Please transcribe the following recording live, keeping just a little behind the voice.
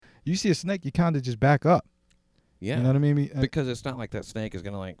You see a snake, you kind of just back up. Yeah. You know what I mean? Because it's not like that snake is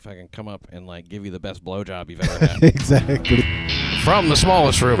going to like fucking come up and like give you the best blowjob you've ever had. Exactly. From the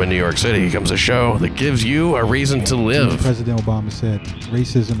smallest room in New York City comes a show that gives you a reason to live. President Obama said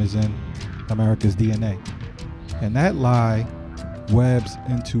racism is in America's DNA. And that lie webs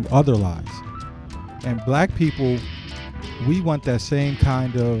into other lies. And black people, we want that same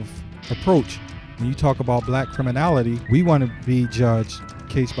kind of approach. When you talk about black criminality, we want to be judged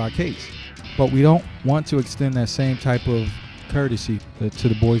case by case. But we don't want to extend that same type of courtesy to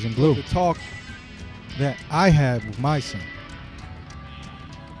the boys in blue. The talk that I had with my son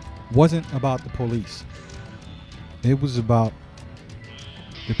wasn't about the police. It was about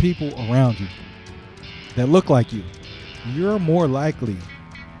the people around you that look like you. You're more likely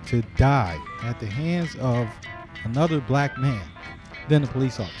to die at the hands of another black man than a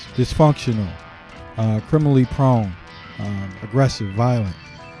police officer. Dysfunctional, criminally prone, aggressive, violent.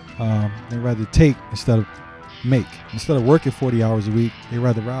 They rather take instead of make. Instead of working 40 hours a week, they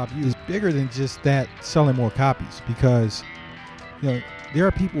rather rob you. It's bigger than just that, selling more copies, because there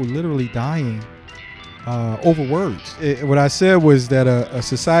are people literally dying over words. What I said was that a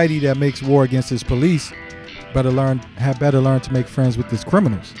society that makes war against its police better learn to make friends with its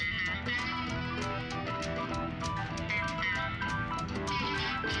criminals.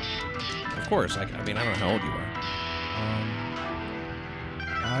 Of course. I mean, I don't know how old you are.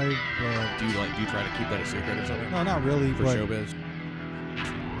 Do you try to keep that a secret or something? No, not really. For but showbiz?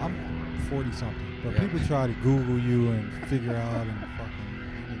 I'm 40-something. But Yeah. people try to Google you and figure out and fucking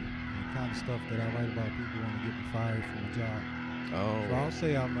the kind of stuff that I write about people want to get me fired from a job. Oh. So I'll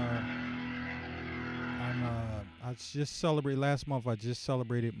say I just celebrated last month. I just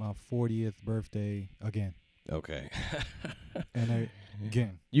celebrated my 40th birthday again. Okay. And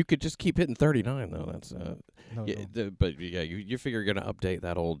again. You could just keep hitting 39 though. That's No, yeah, no. but yeah, you figure you're gonna update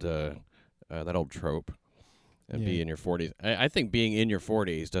that old trope and be in your 40s. I think being in your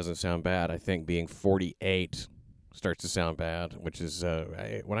 40s doesn't sound bad. I think being 48 starts to sound bad, which is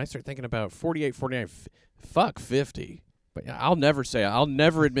when I start thinking about 48, 49, fuck 50. But I'll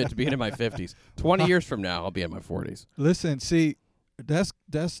never admit to being in my 50s. 20 years from now, I'll be in my 40s. Listen, see,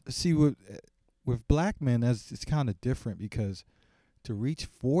 with black men, it's kind of different, because to reach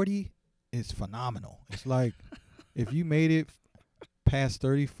 40 is phenomenal. It's like if you made it past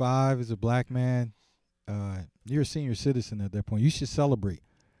 35 as a black man, you're a senior citizen at that point. You should celebrate.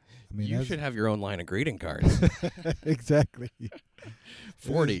 I mean, you should have your own line of greeting cards. Exactly.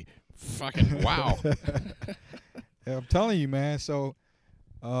 40. Fucking wow. I'm telling you, man. So,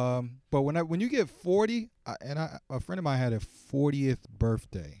 but when you get 40, a friend of mine had a 40th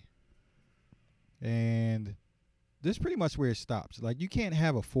birthday, and this is pretty much where it stops. Like, you can't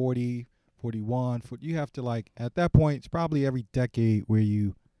have a 40, 41. You have to, like, at that point, it's probably every decade where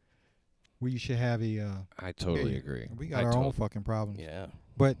you should have a. I totally agree. We got our own fucking problems. Yeah.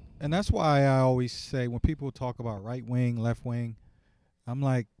 And that's why I always say, when people talk about right wing, left wing, I'm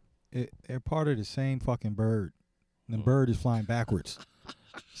like, they're part of the same fucking bird. And the bird is flying backwards.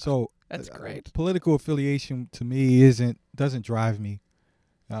 So that's great. Political affiliation to me doesn't drive me.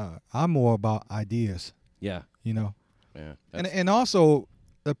 I'm more about ideas. Yeah. Yeah. And also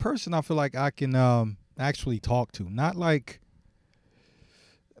the person I feel like I can actually talk to, not like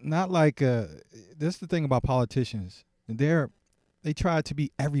this is the thing about politicians. They try to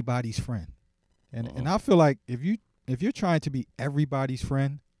be everybody's friend. And I feel like if you're trying to be everybody's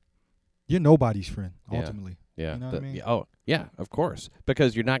friend, you're nobody's friend ultimately. Yeah. You know what I mean? Oh, yeah, of course.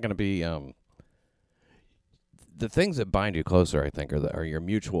 Because you're not going to be the things that bind you closer, I think, are your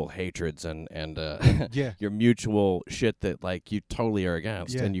mutual hatreds and your mutual shit that like you totally are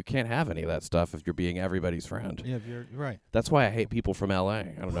against, and you can't have any of that stuff if you're being everybody's friend. Yeah, you're right. That's why I hate people from LA.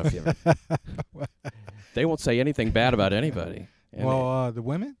 I don't know if you ever. They won't say anything bad about anybody. Well, the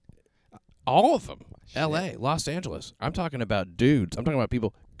women? All of them. Shit. LA, Los Angeles. I'm talking about dudes. I'm talking about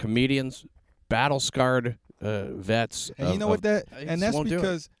people, comedians, battle-scarred vets. And you know what and that's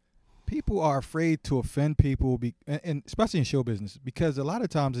because people are afraid to offend people, and especially in show business, because a lot of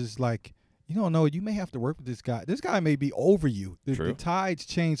times it's like, you don't know, you may have to work with this guy. This guy may be over you. The tides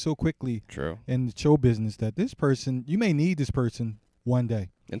change so quickly in the show business that this person, you may need this person one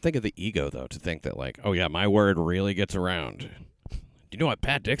day. And think of the ego, though, to think that, like, oh, yeah, my word really gets around. Do you know what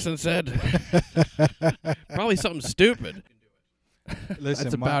Pat Dixon said? Probably something stupid. Listen,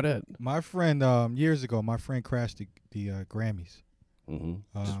 that's about it. My friend, years ago, crashed the Grammys.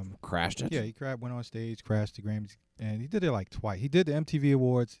 Mm-hmm. Crashed it? Yeah, he went on stage, crashed the Grammys, and he did it like twice. He did the MTV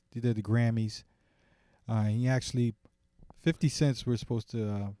Awards, he did the Grammys. He actually, 50 Cent were supposed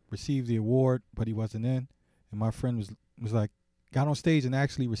to receive the award, but he wasn't in. And my friend was like, got on stage and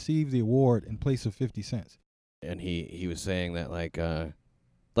actually received the award in place of 50 cents. And he was saying that like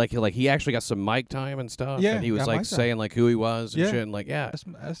he actually got some mic time and stuff. Yeah, and he was got like mic time. saying like who he was and Yeah. shit. And like, yeah, That's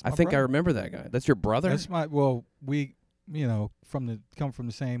I my think I brother. remember that guy. That's your brother? That's we come from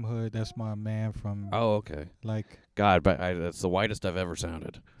the same hood. That's my man from Oh, okay. like God, but that's the whitest I've ever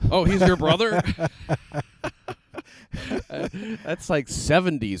sounded. Oh, he's your brother? That's like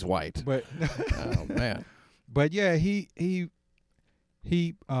 70s white. but Oh man. but yeah, he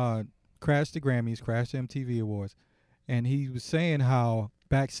crashed the Grammys, crashed the MTV Awards, and he was saying how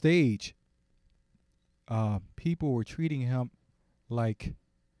backstage people were treating him like,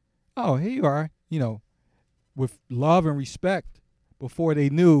 oh, here you are, with love and respect before they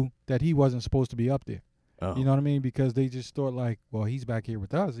knew that he wasn't supposed to be up there. Oh. You know what I mean? Because they just thought like, well, he's back here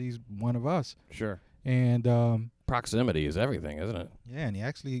with us. He's one of us. Sure. And Proximity is everything, isn't it? yeah, and he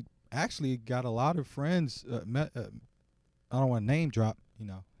actually got a lot of friends. I don't want to name drop,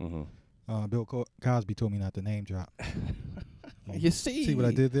 Mm-hmm. Bill Cosby told me not to name drop. You see what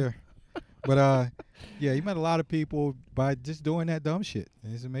I did there? But yeah, he met a lot of people by just doing that dumb shit.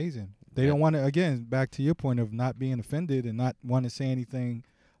 And it's amazing. They don't want to, again, back to your point of not being offended and not want to say anything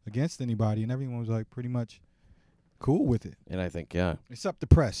against anybody, and everyone was like pretty much cool with it. And I think, yeah. Except the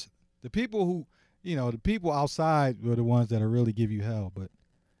press. The people who, the people outside were the ones that really give you hell, but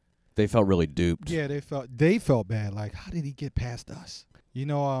They felt really duped. yeah, they felt bad. Like, how did he get past us?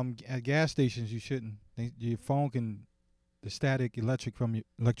 At gas stations, you shouldn't. Your phone the static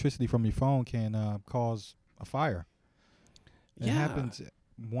electricity from your phone can cause a fire. It happens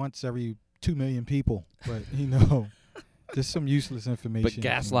once every 2 million people, but just some useless information. But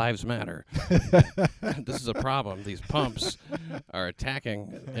gas lives matter. This is a problem. These pumps are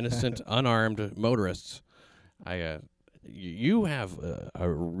attacking innocent, unarmed motorists. You have a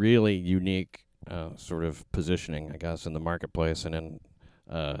really unique sort of positioning, I guess, in the marketplace, and in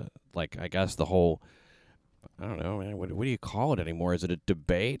I guess the whole. I don't know, man. What do you call it anymore? Is it a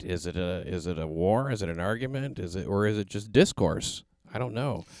debate? Is it a war? Is it an argument? Is it just discourse? I don't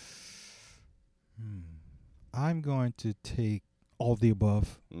know. I'm going to take all the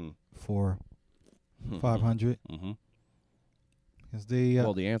above for 500. Mm-hmm. Because they.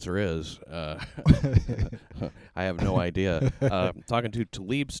 Well, the answer is I have no idea. Talking to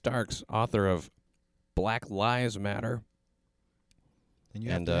Taleeb Starks, author of Black Lives Matter. And you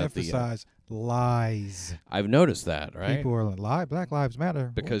have to emphasize lies. I've noticed that, right? People are like, Black Lives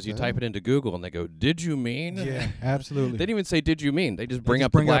Matter. Because you type it into Google and they go, "Did you mean?" Yeah, absolutely. They didn't even say, "Did you mean?" They just bring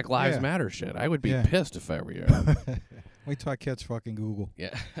up the Black Lives Matter shit. I would be pissed if I were you. Wait till I catch fucking Google.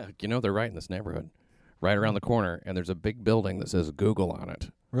 Yeah. They're right in this neighborhood. Right around the corner, and there's a big building that says Google on it.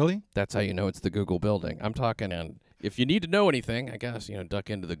 Really? That's how you know it's the Google building. I'm talking, and if you need to know anything, I guess,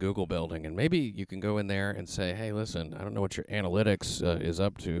 duck into the Google building, and maybe you can go in there and say, hey, listen, I don't know what your analytics is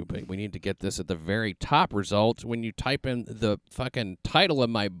up to, but we need to get this at the very top result. When you type in the fucking title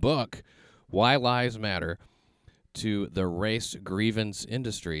of my book, Why Lives Matter, to the race grievance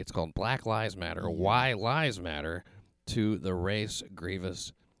industry. It's called Black Lives Matter, Why Lives Matter, to the race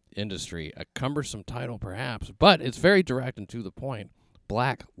grievance industry. A cumbersome title, perhaps, but it's very direct and to the point.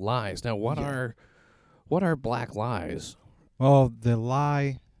 Black lies. Now, what are black lies? Well, the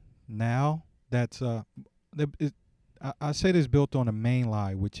lie now that's I say this built on a main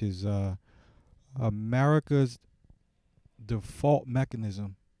lie, which is America's default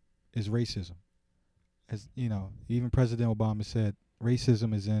mechanism is racism. As even President Obama said,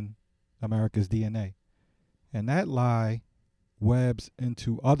 racism is in America's DNA, and that lie webs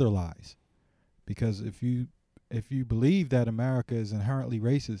into other lies, because if you believe that America is inherently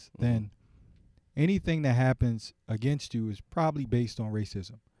racist, then anything that happens against you is probably based on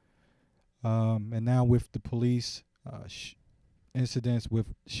racism. And now with the police incidents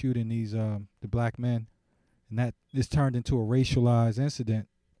with shooting these the black men, and that is turned into a racialized incident,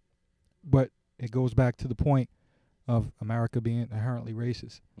 but it goes back to the point of America being inherently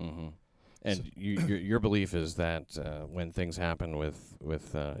racist. Mm-hmm. And your belief is that when things happen with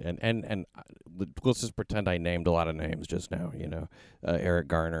and let's just pretend I named a lot of names just now, Eric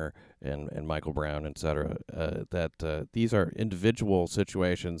Garner and Michael Brown, et cetera, that these are individual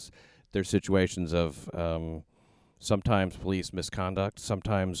situations. They're situations of sometimes police misconduct,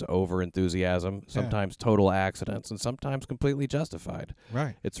 sometimes over-enthusiasm, sometimes total accidents, and sometimes completely justified.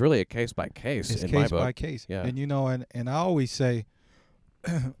 Right. It's really a case-by-case in my book. It's case by case. Yeah. And and I always say,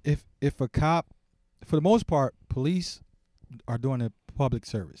 if a cop, for the most part, police are doing a public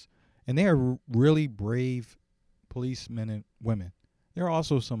service, and they are really brave policemen and women. There are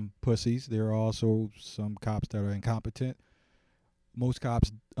also some pussies. There are also some cops that are incompetent. Most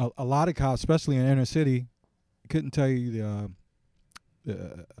cops, a lot of cops, especially in inner city, couldn't tell you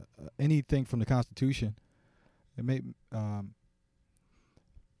anything from the Constitution. It may, and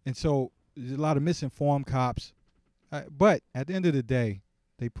so there's a lot of misinformed cops. But at the end of the day,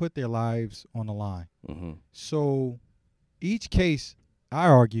 they put their lives on the line. Mm-hmm. So each case, I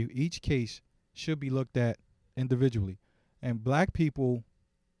argue, each case should be looked at individually. And black people,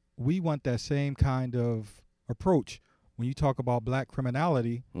 we want that same kind of approach. When you talk about black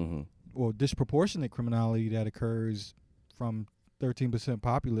criminality, Mm-hmm. or disproportionate criminality that occurs from 13%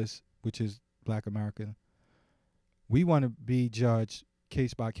 populace, which is black America, we want to be judged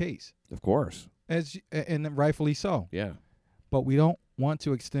case by case. Of course. And rightfully so. Yeah. But we don't want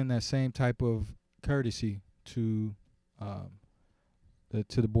to extend that same type of courtesy to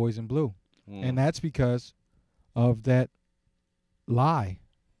the boys in blue. Mm. And that's because of that lie,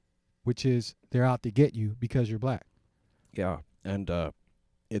 which is they're out to get you because you're black. Yeah. And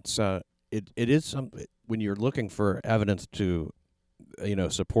it is something when you're looking for evidence to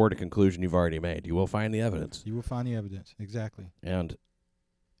support a conclusion you've already made, you will find the evidence. You will find the evidence. Exactly. And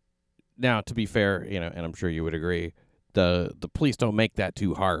now, to be fair, and I'm sure you would agree, the police don't make that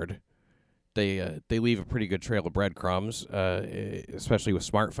too hard. They leave a pretty good trail of breadcrumbs, especially with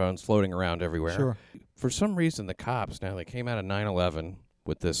smartphones floating around everywhere. Sure. For some reason, the cops, now they came out of 9/11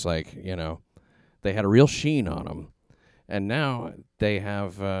 with this, they had a real sheen on them. And now they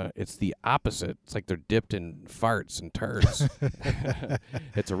have, it's the opposite. It's like they're dipped in farts and turds.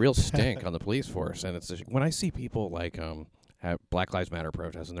 It's a real stink on the police force. And when I see people have Black Lives Matter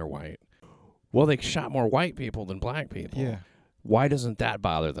protests and they're white, well, they shot more white people than black people. Yeah. Why doesn't that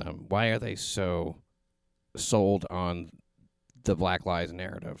bother them? Why are they so sold on the Black Lives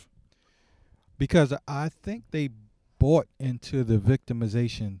narrative? Because I think they bought into the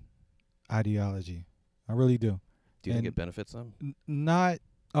victimization ideology. I really do. Do you think it benefits them? Not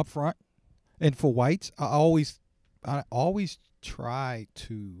up front. And for whites, I always try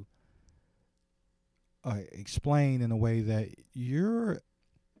to explain in a way that you're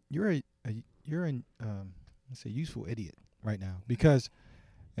a let's say useful idiot right now, because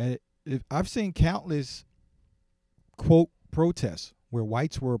I've seen countless quote protests where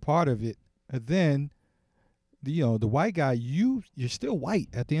whites were a part of it, and then the white guy, you're still white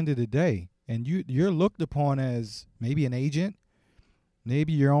at the end of the day, and you're looked upon as maybe an agent,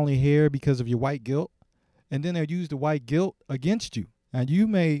 maybe you're only here because of your white guilt, and then they'll use the white guilt against you, and you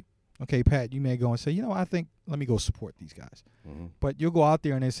may, okay, Pat, you may go and say, I think let me go support these guys, but you'll go out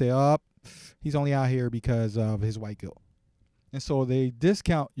there and they say, he's only out here because of his white guilt. And so they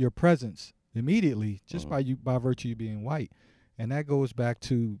discount your presence immediately just by virtue of you being white. And that goes back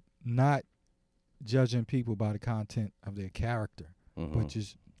to not judging people by the content of their character, but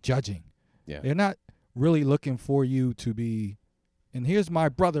just judging. Yeah. They're not really looking for you to be, and here's my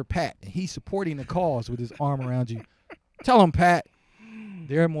brother Pat, and he's supporting the cause with his arm around you. Tell him, Pat.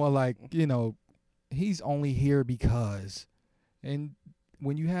 They're more like, he's only here because. And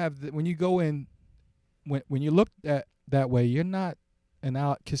when you go in, when you look at that way, you're not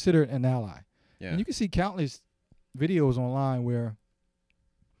considered an ally. Yeah. And you can see countless videos online where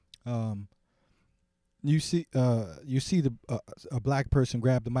you see a black person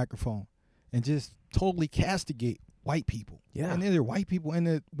grab the microphone and just totally castigate white people. Yeah. And then there are white people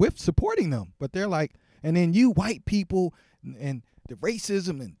with supporting them, but they're like, and then you white people and the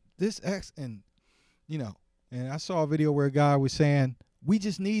racism and this X and and I saw a video where a guy was saying, we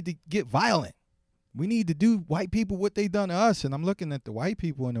just need to get violent. We need to do white people what they done to us. And I'm looking at the white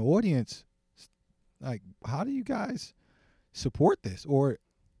people in the audience like, how do you guys support this? Or,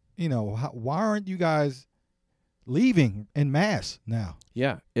 why aren't you guys leaving en masse now?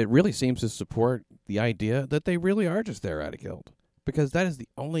 Yeah, it really seems to support the idea that they really are just there out of guilt. Because that is the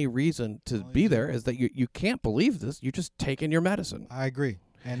only reason to be there, is that you can't believe this. You're just taking your medicine. I agree.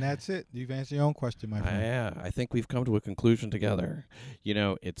 And that's it. You've answered your own question, my friend. Yeah, I think we've come to a conclusion together.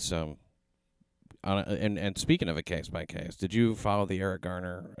 It's and speaking of a case by case, did you follow the Eric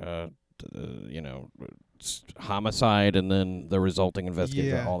Garner, homicide and then the resulting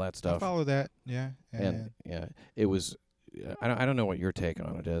investigation, all that stuff? I follow that. Yeah, and it was. I don't know what your take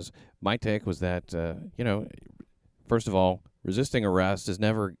on it is. My take was that first of all, resisting arrest is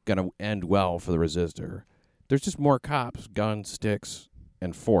never going to end well for the resistor. There's just more cops, guns, sticks,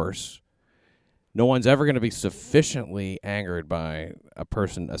 and force. No one's ever going to be sufficiently angered by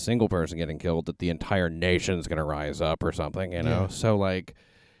a single person getting killed that the entire nation's going to rise up or something, Yeah. So,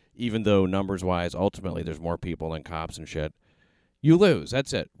 even though numbers-wise, ultimately there's more people than cops and shit, you lose.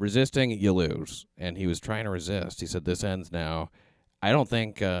 That's it. Resisting, you lose. And he was trying to resist. He said, "This ends now." I don't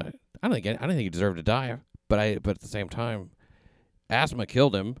think he deserved to die, but at the same time, asthma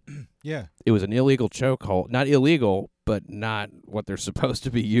killed him. Yeah. It was an illegal chokehold. Not illegal, but not what they're supposed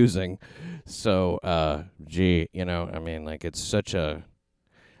to be using. So, gee, I mean, like, it's such a.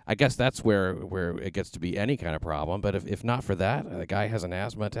 I guess that's where it gets to be any kind of problem. But if not for that, a guy has an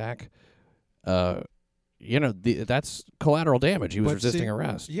asthma attack. That's collateral damage. He was resisting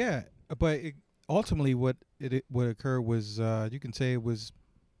arrest. Yeah, but ultimately, what occurred was, you can say it was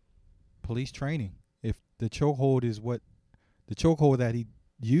police training. If the chokehold is the chokehold that he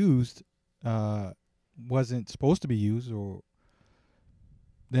used wasn't supposed to be used,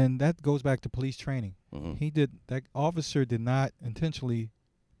 then that goes back to police training. Mm-hmm. That officer did not intentionally.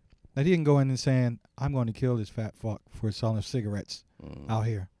 That he didn't go in and saying, "I'm going to kill this fat fuck for selling cigarettes out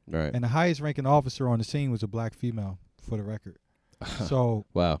here." Right. And the highest ranking officer on the scene was a black female, for the record. So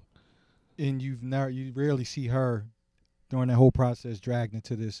wow. And you rarely see her during that whole process dragged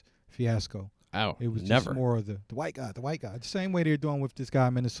into this fiasco. Oh, it was never. Just more of the white guy. The same way they're doing with this guy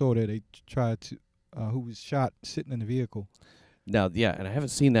in Minnesota. They tried to, who was shot sitting in the vehicle. Now, yeah, and I haven't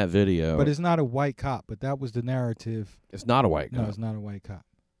seen that video. But it's not a white cop. But that was the narrative. It's not a white cop. No, it's not a white cop.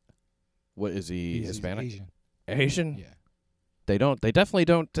 What is he? He's Hispanic? Asian. Asian? Yeah. They definitely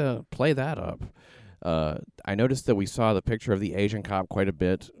don't play that up. I noticed that we saw the picture of the Asian cop quite a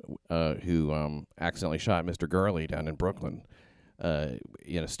bit, who accidentally shot Mr. Gurley down in Brooklyn,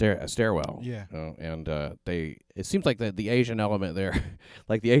 in a stairwell. Yeah. And it seems like the Asian element there,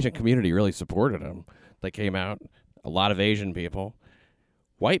 like the Asian community really supported him. They came out, a lot of Asian people.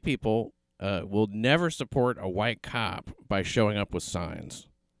 White people will never support a white cop by showing up with signs,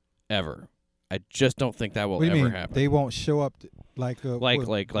 ever. I just don't think that will ever happen. They won't show up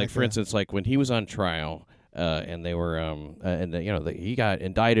for instance, like when he was on trial, and they were he got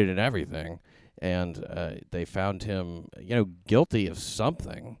indicted and everything, and they found him guilty of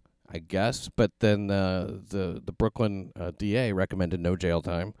something, I guess. But then the Brooklyn DA recommended no jail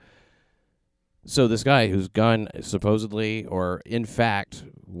time. So this guy whose gun supposedly, or in fact,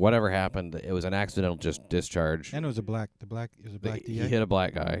 whatever happened, it was an accidental discharge. And it was a black DA. He hit a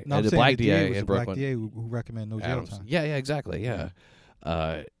black guy. No, the black DA in Brooklyn. Black DA who recommended no jail time. Yeah, exactly. Yeah.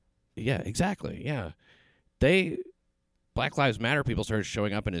 Exactly. Yeah. Black Lives Matter people started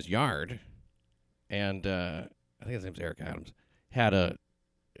showing up in his yard, and I think his name's Eric Adams, had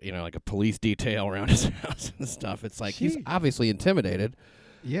like a police detail around his house and stuff. It's like he's obviously intimidated.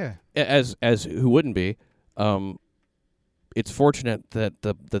 Yeah, as who wouldn't be? It's fortunate that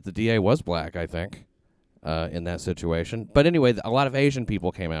the DA was black, I think, in that situation. But anyway, a lot of Asian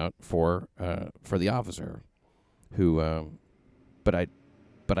people came out for the officer, who, but I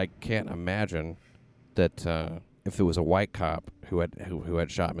can't imagine that if it was a white cop who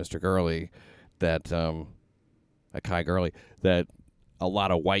had shot Mr. Gurley, that Kai Gurley, that a lot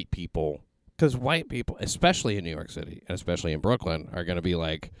of white people. Because white people, especially in New York City and especially in Brooklyn, are going to be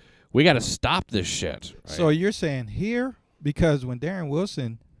like, we got to stop this shit. Right? So you're saying here, because when Darren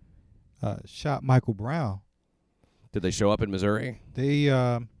Wilson shot Michael Brown. Did they show up in Missouri? They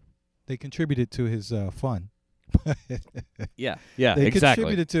contributed to his fund. Yeah, they exactly.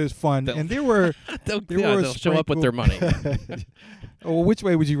 Contributed to his fund, and they'll show up with their money. Well, which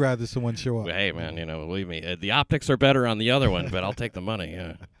way would you rather someone show up? Well, hey, man, believe me, the optics are better on the other one, but I'll take the money.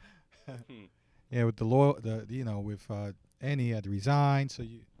 Yeah. Yeah, with with Annie had to resign, so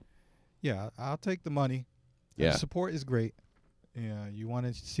I'll take the money. Yeah, the support is great. Yeah, you want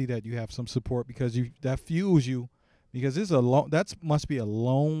to see that you have some support because that fuels you, because that must be a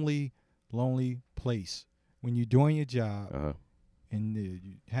lonely place when you're doing your job, and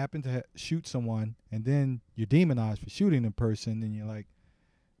you happen to shoot someone, and then you're demonized for shooting a person, and you're like,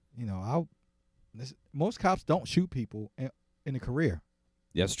 most cops don't shoot people in a career.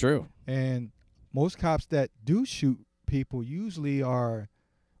 That's true. And most cops that do shoot people usually are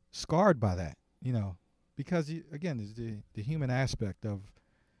scarred by that, because again, there's the human aspect of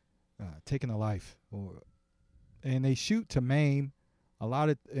taking a life, and they shoot to maim a lot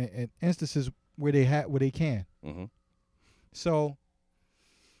of instances where they can. Mm-hmm. So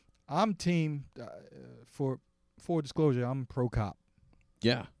I'm team for full disclosure. I'm pro cop.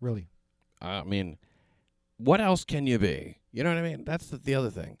 Yeah, really. I mean, what else can you be? You know what I mean? That's the other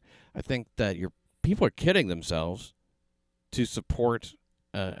thing. I think that people are kidding themselves to support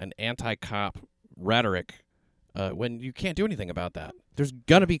an anti-cop rhetoric when you can't do anything about that. There's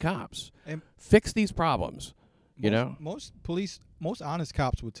gonna be cops. And fix these problems. Most honest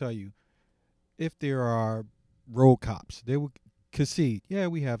cops will tell you, if there are road cops, they will concede. Yeah,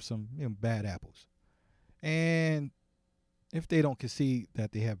 we have some bad apples, and if they don't concede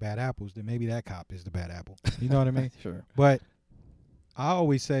that they have bad apples, then maybe that cop is the bad apple. You know what I mean? Sure. But I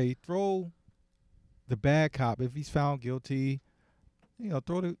always say, throw the bad cop, if he's found guilty,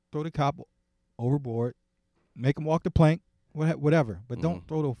 throw the cop overboard, make them walk the plank, whatever. But don't Mhm.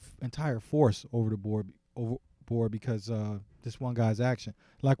 throw the entire force overboard because this one guy's action.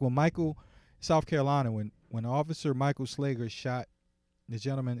 Like when South Carolina, when Officer Michael Slager shot the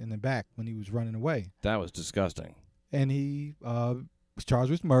gentleman in the back when he was running away, That was disgusting. and he was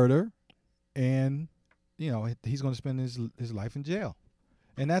charged with murder, and he's going to spend his life in jail,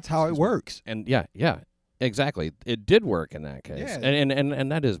 and that's how it works. And yeah, exactly. It did work in that case. Yeah.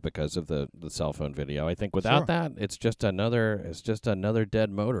 And that is because of the cell phone video. I think without Sure. that, it's just another dead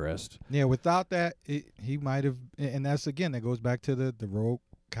motorist. Yeah, without that, he might have, and that's again that goes back to the rogue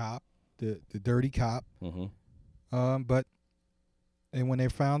cop, the dirty cop. Mm-hmm. But and when they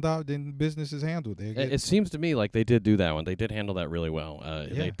found out, then business is handled. It seems to me like they did do that one. They did handle that really well.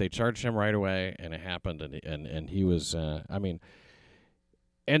 Yeah. They charged him right away, and it happened, and he was. I mean,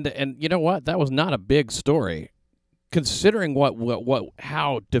 and you know what? That was not a big story, considering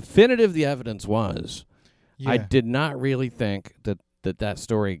how definitive the evidence was. Yeah. I did not really think that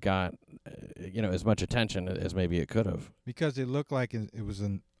story got as much attention as maybe it could have. Because it looked like it was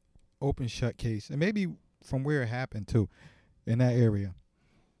an open shut case, and maybe from where it happened too, in that area,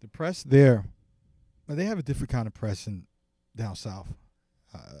 the press there, they have a different kind of press down south.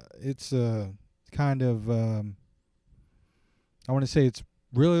 It's kind of I want to say it's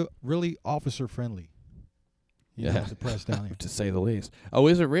really officer friendly. Yeah, the press down here, to say the least. Oh,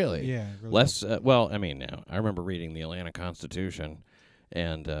 is it really? Yeah, really. Less. Well, I mean, now I remember reading the Atlanta Constitution,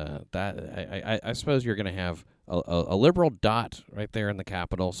 and that I suppose you're going to have a liberal dot right there in the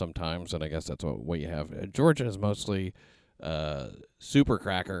capital sometimes, and I guess that's what you have. Georgia is mostly super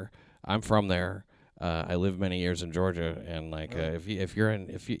cracker. I'm from there. I lived many years in Georgia, and if you're in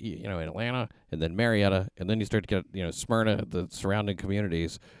in Atlanta and then Marietta, and then you start to get Smyrna, the surrounding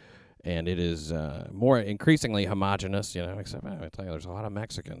communities. And it is more increasingly homogenous, except I tell you, there's a lot of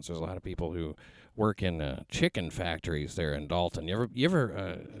Mexicans. There's a lot of people who work in chicken factories there in Dalton. You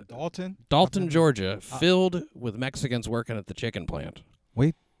ever Dalton? Dalton, Georgia, filled with Mexicans working at the chicken plant.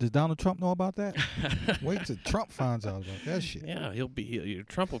 Wait, does Donald Trump know about that? Wait till Trump finds out about that shit. Yeah,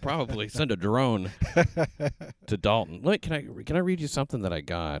 Trump will probably send a drone to Dalton. Look, can I read you something that I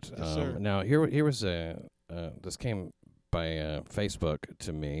got? Yes, sir. Now here was this came by Facebook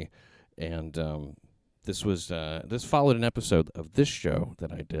to me. And this followed an episode of this show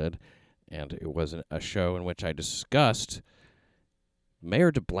that I did, and it was a show in which I discussed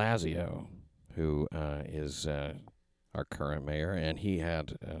Mayor de Blasio, who is our current mayor, and he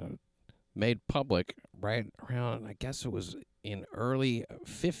had made public right around, I guess it was in early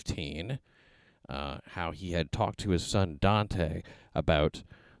 2015, how he had talked to his son Dante about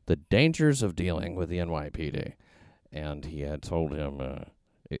the dangers of dealing with the NYPD, and he had told him.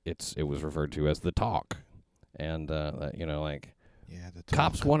 It was referred to as the talk, and the talk.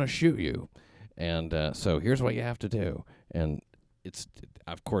 Cops want to shoot you, and so here's what you have to do. And it's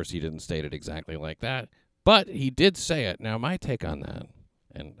of course he didn't state it exactly like that, but he did say it. Now my take on that,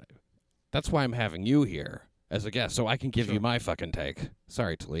 and that's why I'm having you here as a guest, so I can give you my fucking take.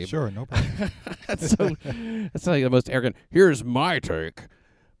 Sorry, Taleeb. Sure, no problem. That's like the most arrogant. Here's my take.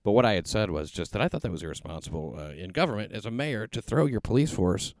 But what I had said was just that I thought that was irresponsible in government as a mayor to throw your police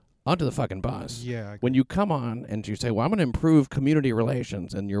force onto the fucking bus. Yeah. When you come on and you say, well, I'm going to improve community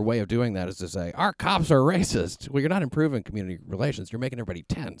relations, and your way of doing that is to say, our cops are racist. Well, you're not improving community relations. You're making everybody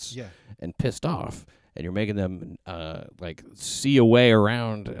tense and pissed off, and you're making them see a way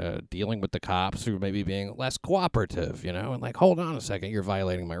around dealing with the cops through maybe being less cooperative, and hold on a second, you're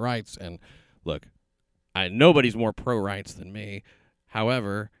violating my rights. And look, nobody's more pro-rights than me.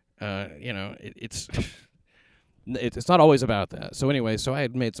 However, it's it's not always about that. So anyway, I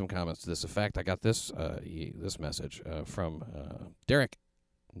had made some comments to this effect. I got this message from Derek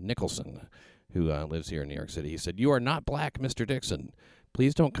Nicholson, who lives here in New York City. He said, "You are not black, Mr. Dixon.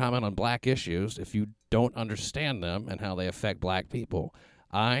 Please don't comment on black issues if you don't understand them and how they affect black people.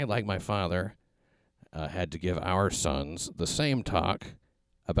 I, like my father, had to give our sons the same talk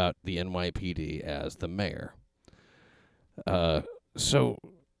about the NYPD as the mayor." So,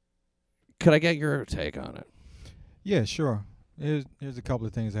 could I get your take on it? Yeah, sure. Here's a couple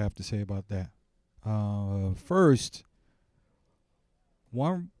of things I have to say about that. First,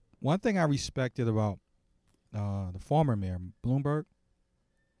 one thing I respected about the former mayor, Bloomberg,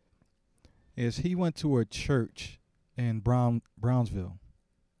 is he went to a church in Brownsville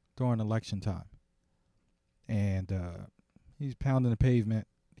during election time. And he's pounding the pavement,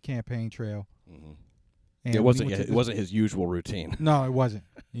 the campaign trail. Mm-hmm. And it wasn't his usual routine. No, it wasn't.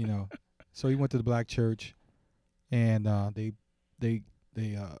 So he went to the black church, and they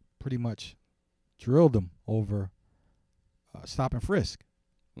pretty much drilled him over stop and frisk.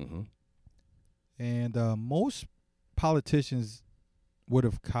 Mm-hmm. And most politicians would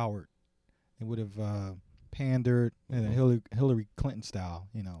have cowered. They would have pandered in a Hillary Clinton style.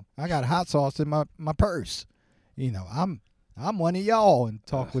 I got hot sauce in my purse. I'm one of y'all, and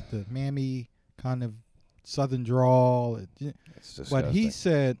talk with the mammy kind of southern drawl. But he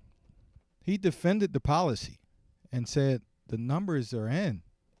said he defended the policy and said the numbers are in.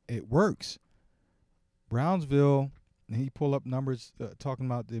 It works. Brownsville, he pulled up numbers talking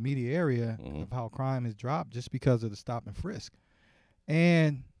about the immediate area of how crime has dropped just because of the stop and frisk.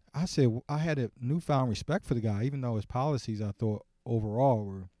 And I said I had a newfound respect for the guy, even though his policies I thought overall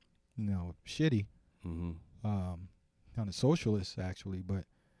were, shitty, kind of socialist actually. But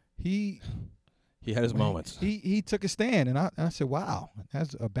he had his moments. He took a stand, and I said, wow,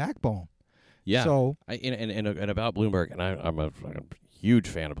 that's a backbone. Yeah. So and about Bloomberg, and I'm a huge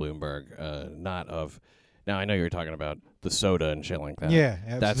fan of Bloomberg. Not of. Now I know you're talking about the soda and shit like that. Yeah,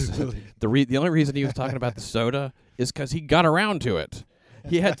 absolutely. That's the only reason he was talking about the soda is because he got around to it.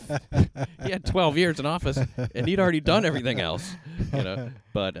 He had 12 years in office, and he'd already done everything else,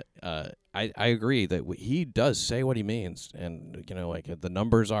 But I agree that he does say what he means, and the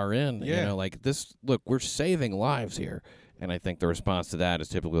numbers are in. Like this. Look, we're saving lives here, and I think the response to that is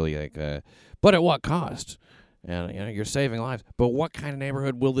typically like, but at what cost? And you're saving lives, but what kind of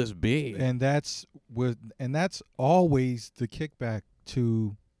neighborhood will this be? And that's always the kickback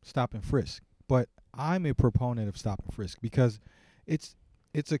to stop and frisk. But I'm a proponent of stop and frisk because it's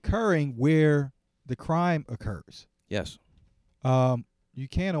occurring where the crime occurs. Yes. You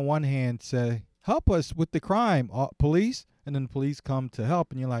can't on one hand say, help us with the crime, police, and then the police come to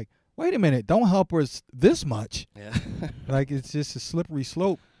help, and you're like, wait a minute, don't help us this much. Yeah. Like it's just a slippery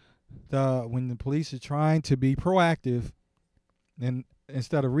slope. When the police are trying to be proactive and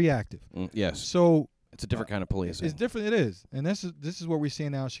instead of reactive. Yes. So it's a different kind of policing. It's different. It is, and this is what we're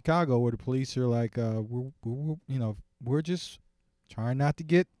seeing now in Chicago, where the police are like, we're just trying not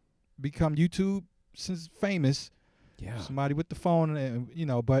to become YouTube since famous. Yeah. Somebody with the phone,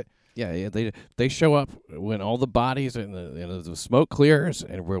 and but. Yeah, they show up when all the bodies and the smoke clears,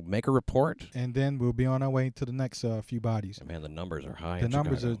 and we'll make a report. And then we'll be on our way to the next few bodies. Man, the numbers are high. The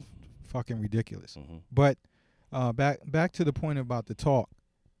numbers are fucking ridiculous. Mm-hmm. But back to the point about the talk.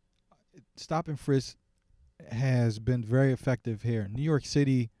 Stop and frisk has been very effective here. New York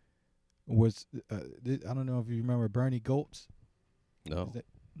City was I don't know if you remember Bernie Goltz. No.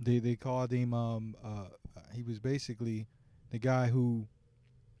 They called him. He was basically the guy who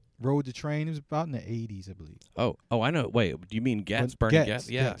rode the train. It was about in the 80s, I believe. Oh, I know. Wait, do you mean Getz? Bernie Getz?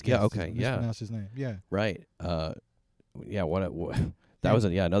 Yeah, Getz. Okay, yeah. Mispronounce his name. Yeah. Right. Yeah. What that was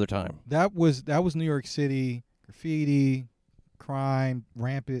another time. That was New York City. Graffiti, crime,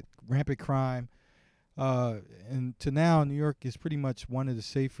 rampant crime, and to now, New York is pretty much one of the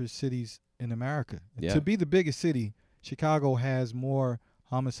safest cities in America. Yeah. To be the biggest city, Chicago has more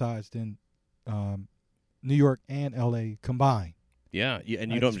homicides than New York and LA combined. Yeah,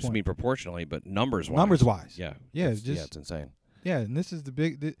 and you don't just mean proportionally, but numbers-wise. Numbers-wise. Yeah. Yeah, it's insane. Yeah, and this is the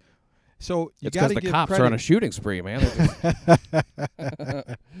big. So you it's got to because the give cops credit. are on a shooting spree, man.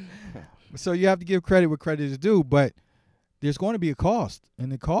 So you have to give credit where credit is due, but there's going to be a cost,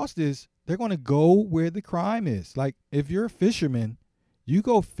 and the cost is they're going to go where the crime is. Like if you're a fisherman, you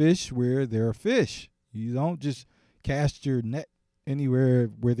go fish where there are fish. You don't just cast your net anywhere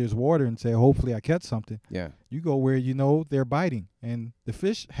where there's water and say, hopefully I catch something. Yeah. You go where you know they're biting, and the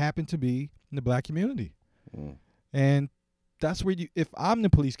fish happen to be in the black community. And that's where if I'm the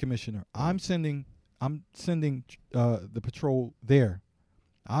police commissioner, I'm sending the patrol there.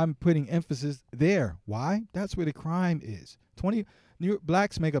 I'm putting emphasis there. Why? That's where the crime is. New York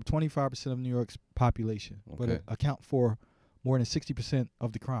blacks make up 25% of New York's population, but account for more than 60%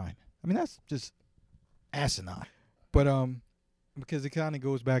 of the crime. I mean, that's just asinine. But because it kind of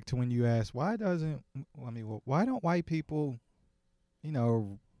goes back to when you ask, why don't white people, when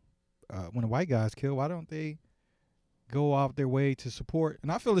a white guy's killed, why don't they go out their way to support?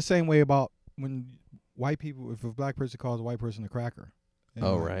 And I feel the same way about when white people, if a black person calls a white person a cracker.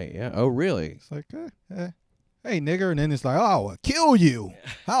 Oh, right. Yeah. Oh, really? It's like, hey, nigger. And then it's like, oh, I'll kill you.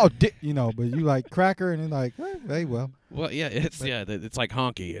 How but you like cracker. And then like, hey, well. Well, yeah, it's like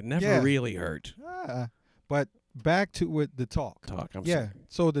honky. It never really hurt. But back to the talk. I'm sorry.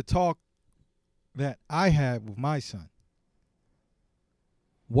 So the talk that I had with my son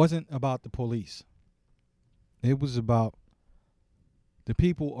wasn't about the police. It was about the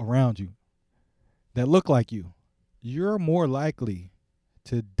people around you that look like you. You're more likely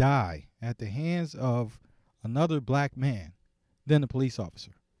to die at the hands of another black man than a police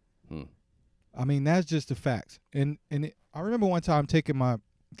officer. I mean, that's just a fact. And I remember one time taking my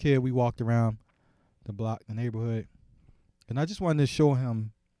kid, we walked around the neighborhood, and I just wanted to show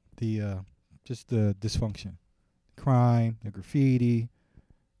him just the dysfunction, crime, the graffiti,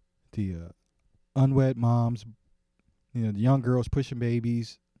 the unwed moms, the young girls pushing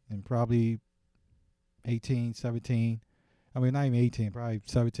babies, and probably 18, 17. I mean, not even 18, probably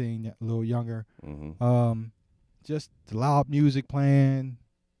 17, a little younger. Mm-hmm. Just the loud music playing,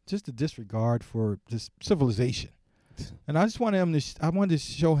 just the disregard for just civilization. And I just wanted him to. I wanted to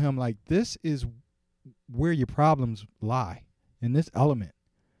show him like this is where your problems lie in this element,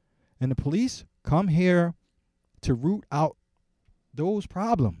 and the police come here to root out those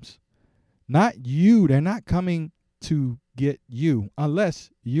problems, not you. They're not coming to get you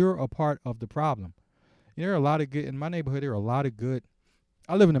unless you're a part of the problem. There are a lot of good in my neighborhood. There are a lot of good.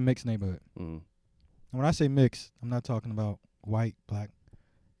 I live in a mixed neighborhood. Mm. And when I say mixed, I'm not talking about white, black.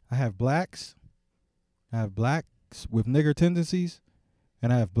 I have blacks. I have blacks with nigger tendencies,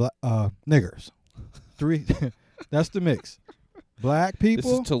 and I have niggers. 3. That's the mix. Black people.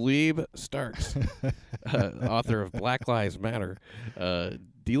 This is Taleeb Starks, author of Black Lives Matter,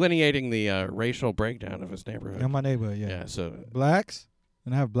 delineating the racial breakdown of his neighborhood. In my neighborhood, yeah. Yeah. So blacks,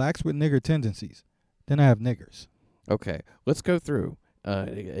 and I have blacks with nigger tendencies. Then I have niggers. okay, let's go through.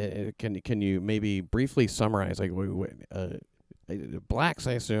 Can you maybe briefly summarize like blacks?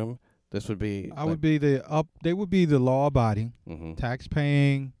 I assume this would be. I would be They would be the law-abiding, Mm-hmm.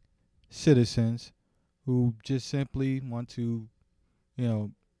 tax-paying citizens who just simply want to,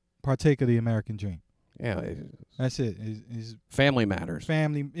 partake of the American dream. Yeah. That's it. Is Family matters.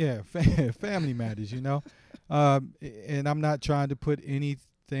 family? Yeah, family matters. And I'm not trying to put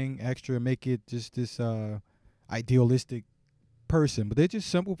anything extra, make it just this idealistic person, but they're just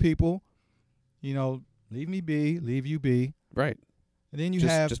simple people. Leave me be, leave you be. Right. And then you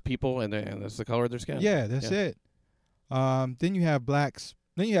just, have just people, and that's the color of their skin. yeah, that's it. Then you have blacks.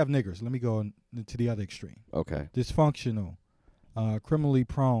 Then you have niggers. Let me go to the other extreme. Okay. Dysfunctional, criminally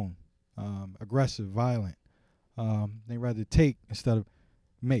prone, aggressive, violent. They rather take instead of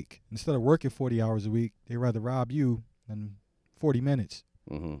make. Instead of working 40 hours a week, they rather rob you in 40 minutes,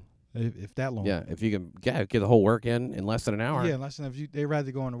 Mm-hmm. if that long. Yeah. If you can get the whole work in less than an hour. Yeah, less than they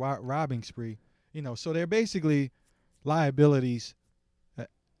rather go on a robbing spree. So they're basically liabilities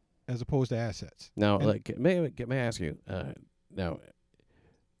as opposed to assets. Now, may I ask you? Now,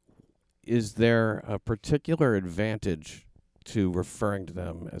 is there a particular advantage to referring to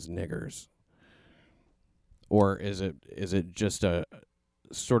them as niggers, or is it just a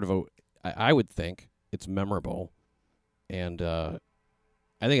sort of I would think it's memorable, and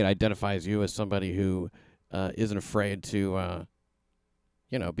I think it identifies you as somebody who isn't afraid to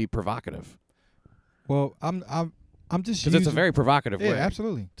be provocative. Well, I'm just because it's a very provocative way.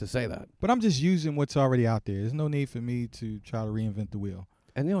 Absolutely, to say that. But I'm just using what's already out there. There's no need for me to try to reinvent the wheel.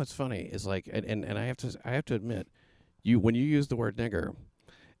 And what's funny is like, and I have to admit, when you use the word nigger,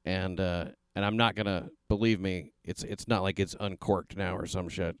 and I'm not gonna, believe me, it's not like it's uncorked now or some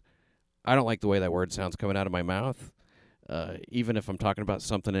shit. I don't like the way that word sounds coming out of my mouth, even if I'm talking about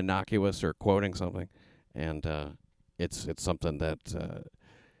something innocuous or quoting something, and it's something that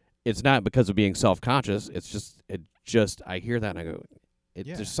it's not because of being self-conscious. It's just I hear that and I go,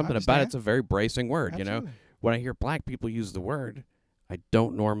 there's something about it. It's a very bracing word. Absolutely. When I hear black people use the word, I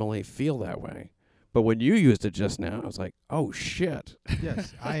don't normally feel that way. But when you used it just now, I was like, oh, shit.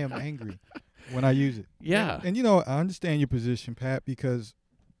 Yes, I am angry when I use it. Yeah. And I understand your position, Pat, because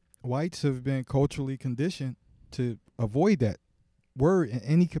whites have been culturally conditioned to avoid that word in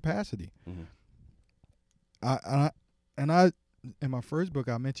any capacity. Mm-hmm. I in my first book,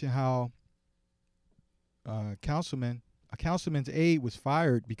 I mentioned how a councilman's aide was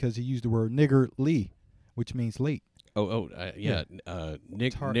fired because he used the word niggerly, which means late. Yeah.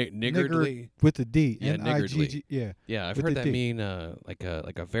 Niggardly with the D. Yeah, Niggardly. Yeah. Yeah, I've heard that mean like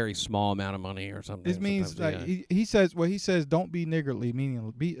a very small amount of money or something. It means like he says don't be niggardly,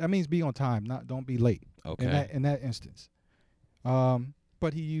 meaning that means be on time, not don't be late. Okay. In that instance,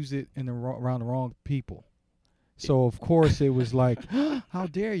 but he used it around the wrong people. So of course it was like, how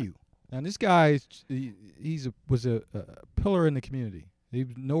dare you? Now this guy was a pillar in the community. There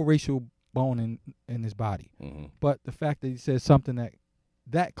was no racial bone in his body. Mm-hmm. But the fact that he said something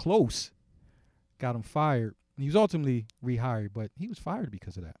that close got him fired. He was ultimately rehired, but he was fired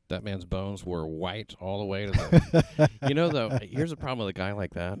because of that. That man's bones were white all the way to the... though, here's the problem with a guy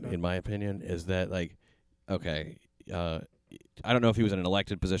like that, in my opinion, is that, like, okay, I don't know if he was in an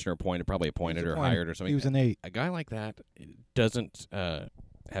elected position or appointed, probably appointed or hired or something. He was an aide. A guy like that doesn't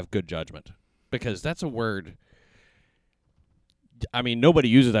have good judgment, because that's a word... I mean, nobody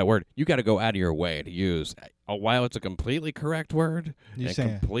uses that word. You got to go out of your way to use. While it's a completely correct word, You're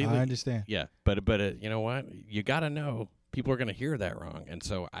saying, completely, I understand. Yeah, but you know what? You got to know people are going to hear that wrong. And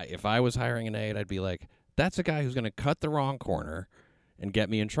so if I was hiring an aide, I'd be like, that's a guy who's going to cut the wrong corner and get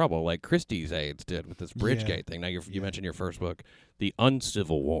me in trouble, like Christie's aides did with this Bridgegate thing. Now, you mentioned your first book, The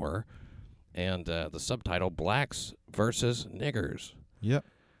Uncivil War, and the subtitle, Blacks versus Niggers. Yep.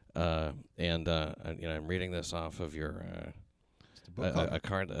 I'm reading this off of your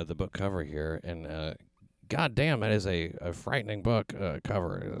the book cover here, and God damn, that is a frightening book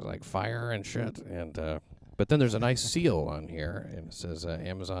cover. It's like fire and shit, and but then there's a nice seal on here, and it says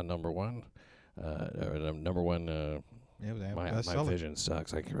Amazon #1, #1. My vision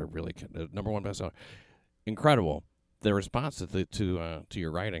sucks. I really can't. #1 bestseller. Incredible. The response to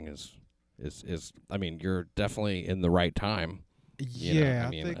your writing is I mean, you're definitely in the right time. Yeah,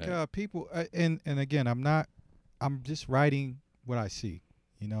 I think people and again, I'm just writing what I see,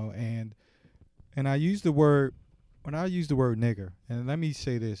 and I use the word nigger, and let me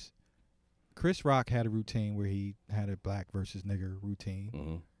say this. Chris Rock had a routine where he had a black versus nigger routine.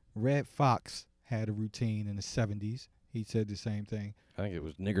 Mm-hmm. Red Fox had a routine in the 70s. He said the same thing. I think it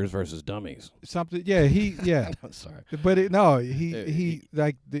was niggers versus dummies. Something, yeah. I'm sorry. But it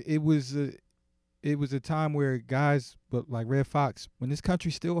was a time where guys, but like Red Fox, when this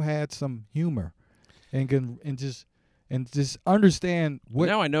country still had some humor, and just understand what.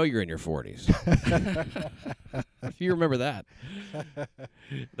 Now I know you're in your 40s. If you remember that,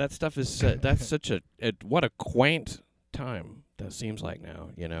 that stuff is that's such what a quaint time that seems like now.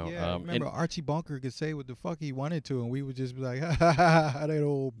 Yeah, remember Archie Bunker could say what the fuck he wanted to, and we would just be like, that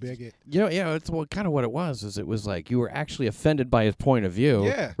old bigot. Yeah, it's kind of what it was. Is it was like you were actually offended by his point of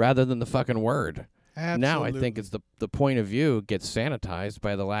view, rather than the fucking word. Absolutely. Now I think it's the point of view gets sanitized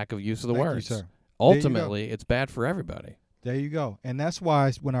by the lack of use of the Thank words. you, sir. Ultimately, it's bad for everybody. There you go. And that's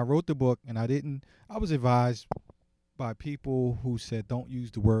why when I wrote the book, and I was advised by people who said, don't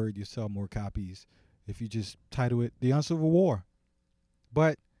use the word, you sell more copies if you just title it The Uncivil War.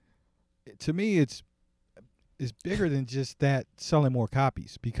 But to me, it's bigger than just that, selling more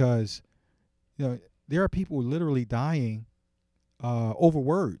copies, because there are people literally dying over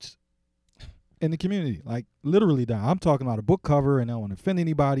words in the community, like literally dying. I'm talking about a book cover, and I don't want to offend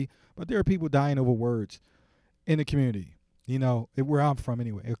anybody, but there are people dying over words in the community. Where I'm from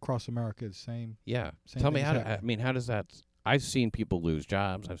anyway, across America, the same. Yeah. Same Tell me how does that? I've seen people lose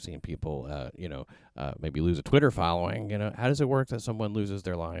jobs. I've seen people, maybe lose a Twitter following. How does it work that someone loses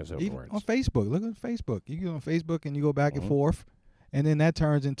their lives over words? On Facebook, look at Facebook. You go on Facebook and you go back and forth, and then that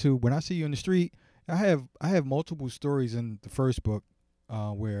turns into when I see you in the street. I have multiple stories in the first book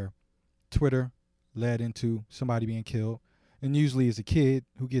where Twitter led into somebody being killed, and usually it's a kid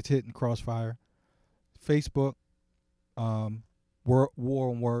who gets hit in crossfire. Facebook, war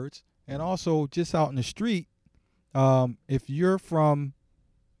on words, and also just out in the street. If you're from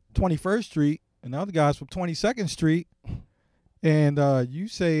 21st Street and the other guy's from 22nd Street, and you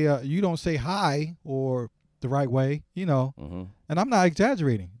say you don't say hi or the right way, and I'm not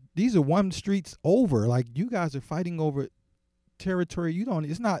exaggerating. These are one streets over. Like, you guys are fighting over territory.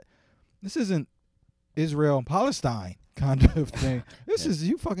 This isn't Israel and Palestine kind of thing. This is,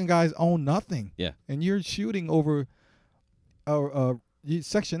 you fucking guys own nothing. Yeah. And you're shooting over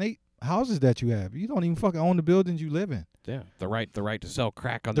Section 8 houses that you have. You don't even fucking own the buildings you live in. Yeah. The right to sell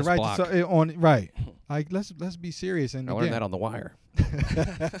crack on this block. Right. Like, let's be serious. And I learned that on The Wire.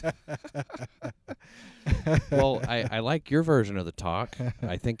 Well, I like your version of the talk.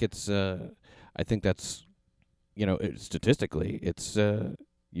 I think that's statistically it's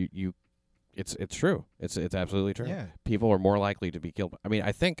it's true. It's absolutely true. Yeah. People are more likely to be killed. I mean,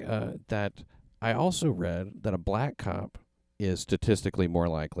 I think that I also read that a black cop is statistically more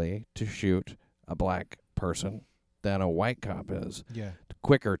likely to shoot a black person than a white cop is. Yeah.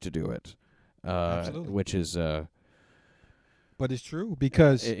 Quicker to do it. Absolutely. Which is but it's true,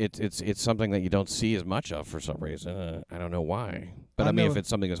 because it's something that you don't see as much of for some reason. I don't know why. But I mean, if it's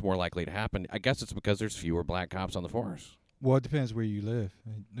something that's more likely to happen, I guess it's because there's fewer black cops on the force. Well, it depends where you live.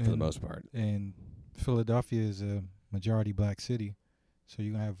 For the most part. And Philadelphia is a majority black city, so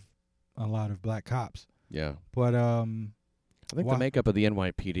you're going to have a lot of black cops. Yeah. But I think the makeup of the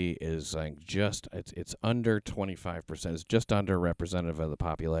NYPD is like it's under 25%. It's just under representative of the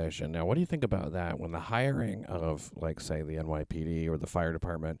population. Now, what do you think about that when the hiring of, like, say, the NYPD or the fire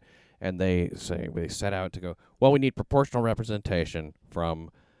department, and they set out to go, well, we need proportional representation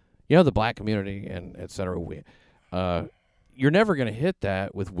from, the black community and et cetera. You're never going to hit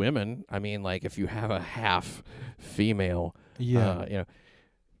that with women. I mean, like, if you have a half female,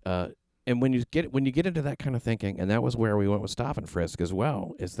 And when you get into that kind of thinking, and that was where we went with stop and frisk as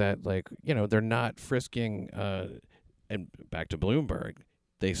well, is that, like, they're not frisking. And back to Bloomberg,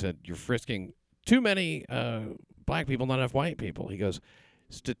 they said you're frisking too many black people, not enough white people. He goes,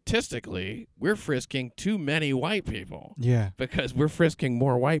 statistically, we're frisking too many white people. Yeah. Because we're frisking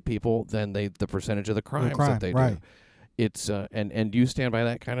more white people than the percentage of the crimes that they right. do. It's and do you stand by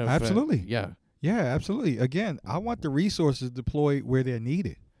that kind of absolutely. Yeah. Yeah, absolutely. Again, I want the resources deployed where they're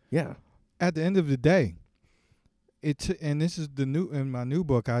needed. Yeah. At the end of the day, and this is in my new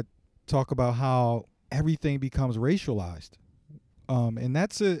book, I talk about how everything becomes racialized. And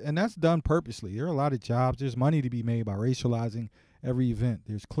that's done purposely. There are a lot of jobs. There's money to be made by racializing every event.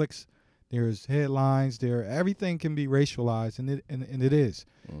 There's clicks, there's headlines, everything can be racialized, and it is.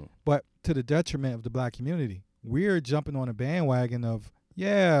 But to the detriment of the black community. We're jumping on a bandwagon of,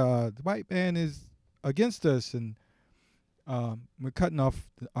 the white man is against us, and we're cutting off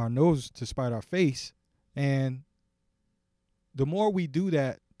our nose to spite our face. And the more we do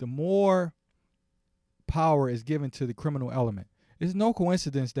that, the more power is given to the criminal element. It's no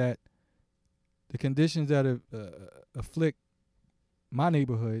coincidence that the conditions that afflict my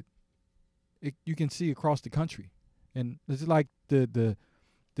neighborhood, you can see across the country. And it's like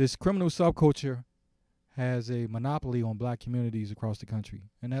this criminal subculture has a monopoly on black communities across the country,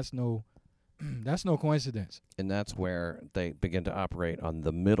 and that's no coincidence. And that's where they begin to operate on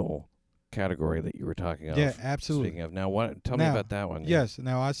the middle category that you were talking of. Yeah, absolutely. Speaking of, now tell me about that one. Yes.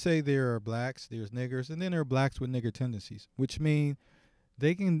 Now I say there are blacks, there's niggers, and then there are blacks with nigger tendencies, which mean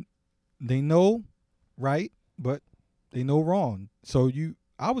they know right, but they know wrong. So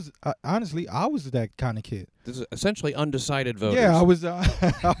honestly, I was that kind of kid. This is essentially undecided voters. Yeah, I was.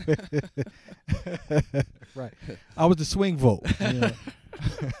 Right. I was the swing vote.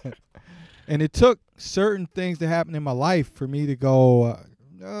 And it took certain things to happen in my life for me to go,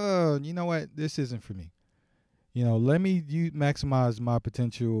 you know what? This isn't for me. Let me maximize my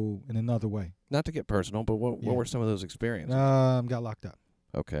potential in another way. Not to get personal, but what were some of those experiences? Got locked up.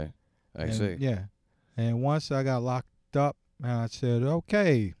 Okay. I see. Yeah. And once I got locked up, I said,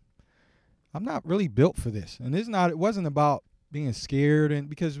 okay, I'm not really built for this. And it wasn't about being scared, and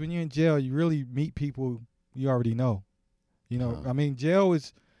because when you're in jail, you really meet people you already know. I mean, jail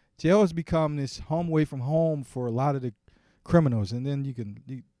has become this home away from home for a lot of the criminals, and then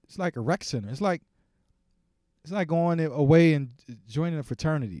it's like a rec center. It's like going away and joining a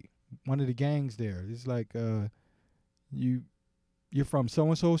fraternity, one of the gangs there. It's like you're from so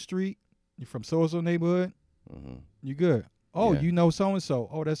and so street, you're from so and so neighborhood, you good. Oh, you know so and so.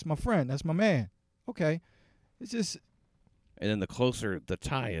 Oh, that's my friend. That's my man. Okay, it's just. And then the closer the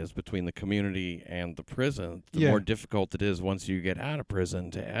tie is between the community and the prison, the more difficult it is once you get out of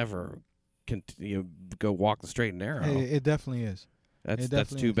prison to ever go walk the straight and narrow. It definitely is.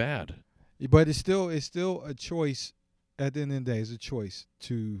 That's too bad. But it's still a choice. At the end of the day, it's a choice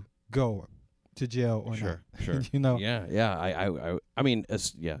to go to jail or not. Sure. Yeah. I mean,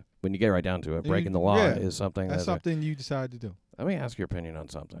 when you get right down to it, breaking the law is something that's something you decide to do. Let me ask your opinion on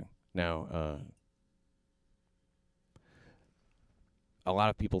something. Now, a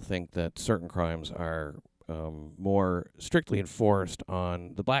lot of people think that certain crimes are more strictly enforced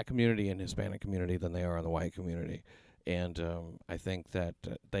on the black community and Hispanic community than they are on the white community. And I think that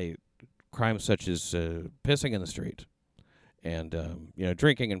crimes such as pissing in the street and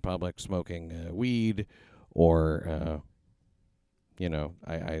drinking in public, smoking weed, or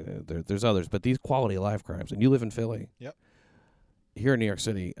there's others, but these quality of life crimes. And you live in Philly. Yep. Here in New York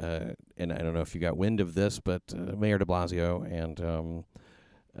City, and I don't know if you got wind of this, but Mayor de Blasio and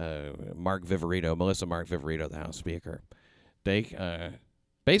Melissa Mark Viverito, the House Speaker, they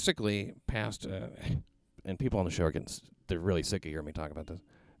basically passed, and people on the show they're really sick of hearing me talk about this,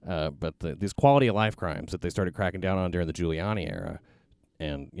 but these quality of life crimes that they started cracking down on during the Giuliani era,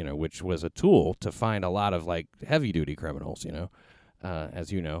 and which was a tool to find a lot of like heavy duty criminals,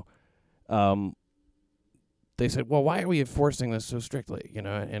 as you know. They said, well, why are we enforcing this so strictly?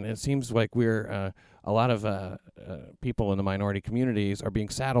 And it seems like we're a lot of people in the minority communities are being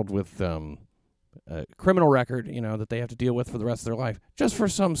saddled with a criminal record, that they have to deal with for the rest of their life, just for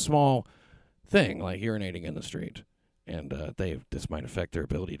some small thing like urinating in the street. And this might affect their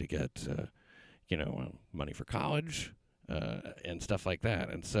ability to get, money for college and stuff like that.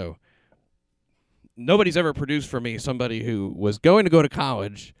 And so nobody's ever produced for me somebody who was going to go to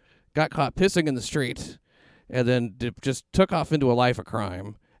college, got caught pissing in the street, and then just took off into a life of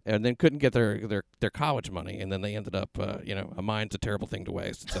crime, and then couldn't get their college money, and then they ended up, a mine's a terrible thing to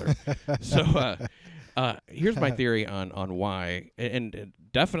waste, etc. So Here's my theory on why, and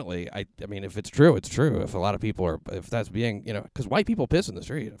definitely, I mean, if it's true, it's true. If a lot of people are, if that's being, because white people piss in the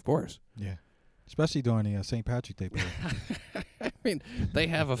street, of course. Yeah. Especially during the St. Patrick's Day parade. I mean, they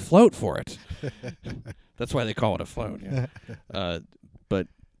have a float for it. That's why they call it a float. Yeah. But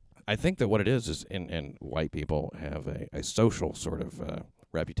I think that what it is and white people have a social sort of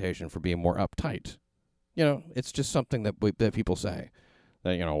reputation for being more uptight. It's just something that people say.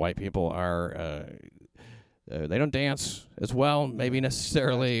 That, white people are, they don't dance as well, maybe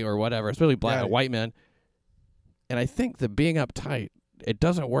necessarily, or whatever, especially white men. And I think that being uptight, it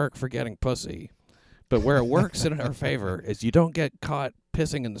doesn't work for getting pussy. But where it works in our favor is you don't get caught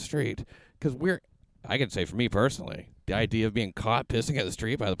pissing in the street. Because I can say for me personally, the idea of being caught pissing in the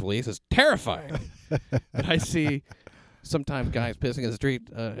street by the police is terrifying. But I see sometimes guys pissing in the street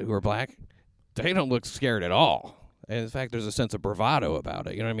who are black, they don't look scared at all. And in fact, there's a sense of bravado about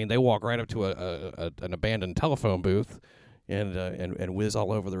it. You know what I mean? They walk right up to an abandoned telephone booth and whiz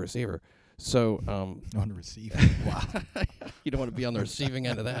all over the receiver. So on the receiver, wow! You don't want to be on the receiving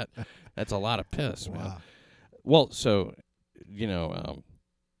end of that. That's a lot of piss, man. Wow. Well, so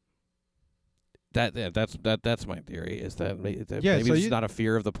that's my theory. Is that maybe it's not a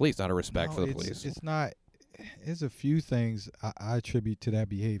fear of the police, not a respect for the police. It's not. There's a few things I attribute to that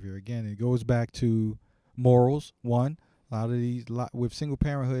behavior. Again, it goes back to morals. One, a lot of these, with single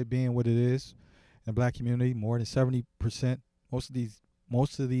parenthood being what it is in the black community, more than 70%.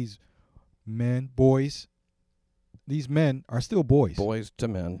 Most of these men, boys, these men are still boys. Boys to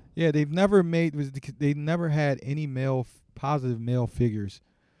men. Yeah, they've never had any positive male figures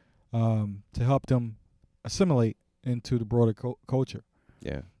to help them assimilate into the broader culture.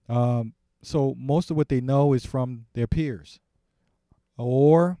 Yeah. So most of what they know is from their peers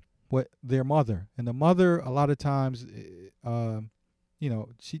or what their mother. And the mother, a lot of times,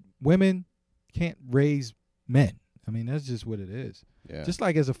 women can't raise men. I mean, that's just what it is. Yeah. Just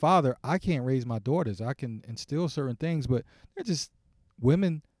like as a father, I can't raise my daughters. I can instill certain things, but they're just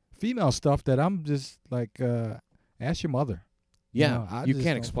female stuff that I'm just like, ask your mother. Yeah, you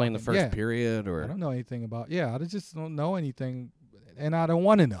can't explain the first period, or I don't know anything about. I just don't know anything, and I don't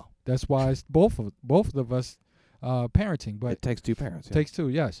want to know. That's why it's both of us parenting. But it takes two parents. It takes two,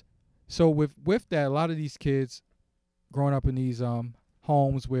 yes. So with that, a lot of these kids growing up in these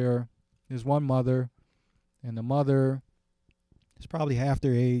homes where there's one mother, and the mother is probably half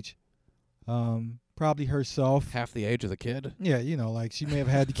their age, probably herself. Half the age of the kid? Yeah, like she may have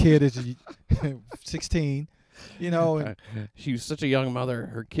had the kid as 16, And she was such a young mother.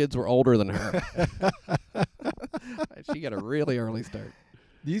 Her kids were older than her. She got a really early start.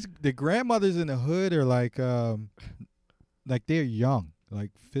 The grandmothers in the hood are like they're young.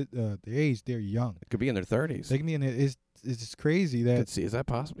 Like the age, they're young. It could be in their 30s. They can be in it. It's just crazy that. Is that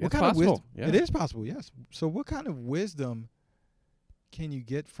possible? It's possible. Yeah. It is possible. Yes. So, what kind of wisdom can you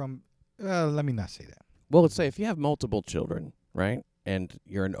get from? Let me not say that. Well, let's say if you have multiple children, right, and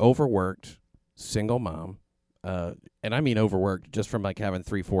you're an overworked single mom, and I mean overworked just from like having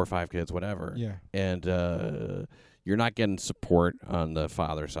 3, 4, 5 kids, whatever. Yeah. And you're not getting support on the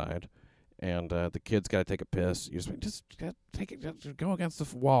father side. And the kid's got to take a piss. You just take it, just go against the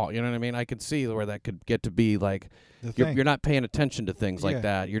wall. You know what I mean? I could see where that could get to be like you're not paying attention to things like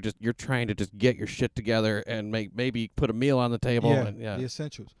that. You're trying to just get your shit together and maybe put a meal on the table. Yeah, and, the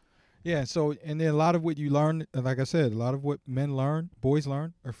essentials. Yeah. So and then a lot of what you learn, like I said, a lot of what boys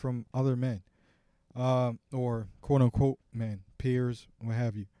learn, are from other men, or quote unquote men, peers, what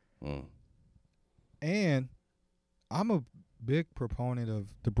have you. Mm. And I'm a big proponent of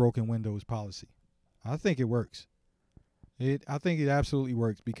the broken windows policy. I think it works. I think it absolutely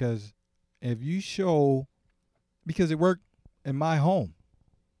works because it worked in my home.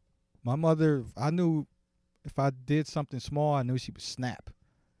 My mother, I knew if I did something small, I knew she would snap.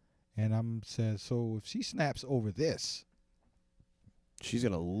 And I'm saying, so if she snaps over this, she's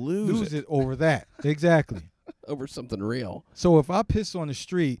going to lose it over that. Exactly. Over something real. So if I piss on the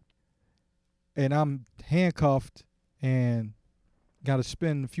street and I'm handcuffed and got to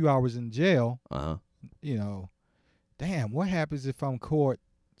spend a few hours in jail, damn, what happens if I'm caught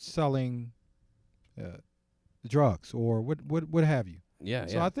selling drugs or what have you? Yeah.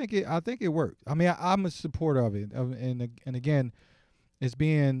 So I think it worked. I mean, I'm a supporter of it, and again,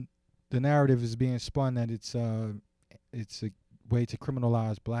 the narrative is being spun that it's a way to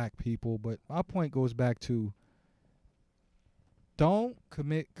criminalize black people. But my point goes back to: don't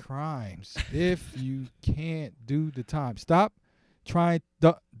commit crimes if you can't do the time. Stop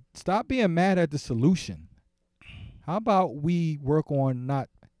being mad at the solution. How about we work on not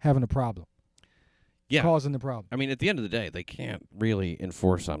having a problem? Yeah. Causing the problem. I mean, at the end of the day, they can't really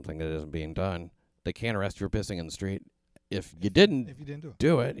enforce something that isn't being done. they can't arrest you for pissing in the street if you didn't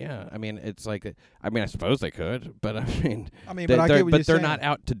do it. Yeah, I mean, it's like, I suppose they could, but I mean, but I get what you're they're saying. not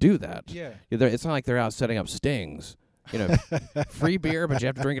out to do that. Yeah. It's not like they're out setting up stings. Free beer, but you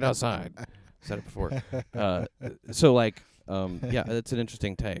have to drink it outside. Said it before. So like, yeah, that's an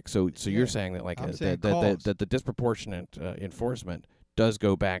interesting take. So you're saying that like that the disproportionate enforcement does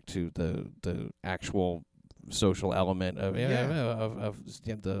go back to the actual social element of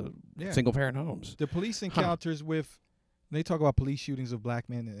the single parent homes. The police encounters with, they talk about police shootings of black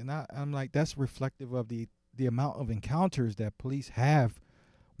men, and I'm like, that's reflective of the amount of encounters that police have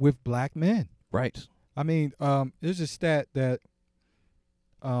with black men. Right. I mean, there's a stat that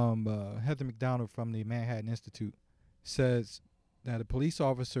Heather McDonald from the Manhattan Institute says that a police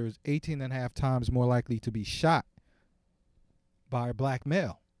officer is 18.5 times more likely to be shot by a black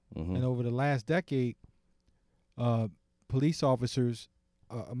male. Mm-hmm. And over the last decade, police officers,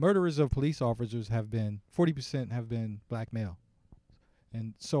 murderers of police officers have been 40% have been black male.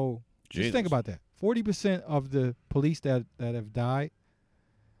 And so just think about that. 40% of the police that have died,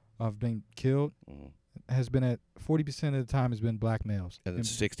 have been killed, has been at 40% of the time has been black males. And then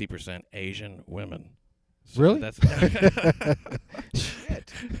 60% Asian women. So really? That's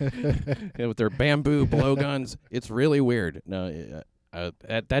shit. With their bamboo blowguns, it's really weird. No,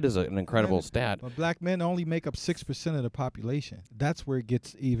 that is an incredible stat. But black men only make up 6% of the population. That's where it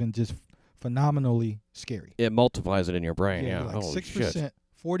gets even just phenomenally scary. It multiplies it in your brain. Yeah, like 6%,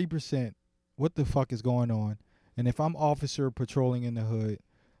 40%. What the fuck is going on? And if I'm officer patrolling in the hood,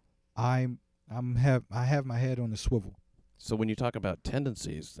 I have my head on a swivel. So when you talk about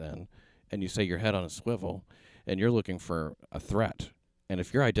tendencies then, and you say your head on a swivel, and you're looking for a threat, and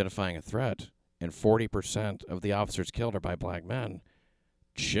if you're identifying a threat, and 40% of the officers killed are by black men,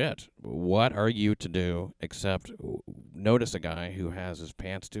 shit, what are you to do except notice a guy who has his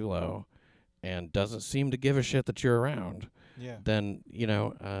pants too low and doesn't seem to give a shit that you're around? Yeah. Then, in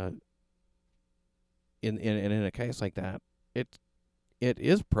a case like that, it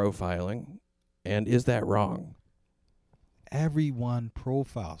is profiling, and is that wrong? Everyone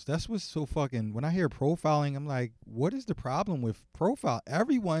profiles. That's what's so fucking, when I hear profiling, I'm like, what is the problem with profile?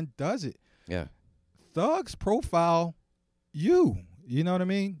 Everyone does it. Yeah. Thugs profile you. You know what I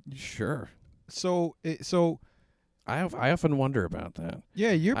mean? Sure. So I often wonder about that.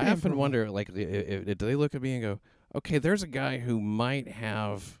 Yeah, I often wonder, like, do they look at me and go, okay, there's a guy who might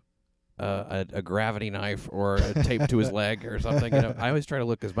have a gravity knife or a tape to his leg or something. I always try to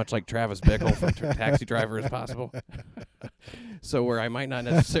look as much like Travis Bickle from Taxi Driver as possible. So where I might not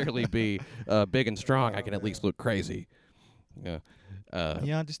necessarily be big and strong, I can at least look crazy. Yeah.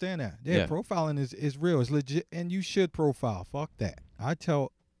 You understand that? Yeah, profiling is real. It's legit, and you should profile. Fuck that. I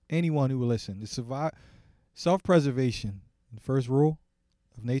tell anyone who will listen, to survive, self-preservation, the first rule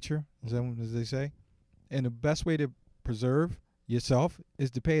of nature, as they say, and the best way to preserve yourself is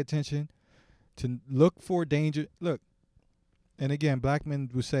to pay attention, to look for danger. Look, and again, black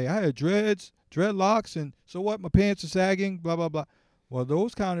men will say, I had dreadlocks, and so what? My pants are sagging, blah, blah, blah. Well,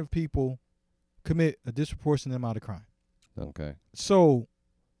 those kind of people commit a disproportionate amount of crime. Okay. So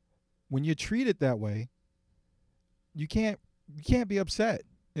when you're treated that way, you can't be upset.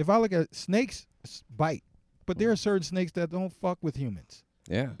 If I look at snakes bite, but there are certain snakes that don't fuck with humans.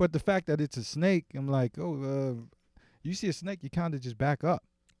 Yeah. But the fact that it's a snake, I'm like, you see a snake, you kind of just back up.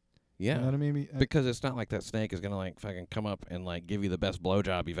 Yeah. You know what I mean? Because it's not like that snake is going to like fucking come up and like give you the best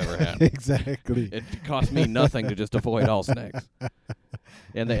blowjob you've ever had. Exactly. It costs me nothing to just avoid all snakes.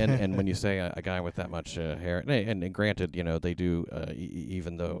 And when you say a guy with that much hair, and granted, they do,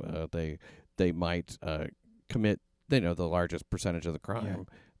 even though they might commit, the largest percentage of the crime,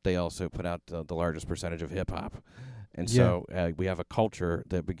 they also put out the largest percentage of hip hop. And so we have a culture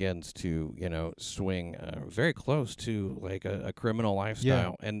that begins to, swing very close to like a criminal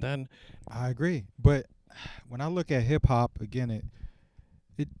lifestyle. Yeah. And then I agree. But when I look at hip hop, again,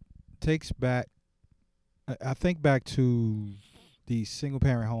 it takes back, I think back to these single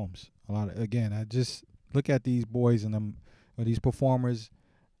parent homes. I just look at these boys and them, or these performers,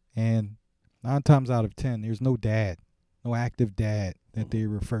 and 9 times out of 10, there's no dad, no active dad that they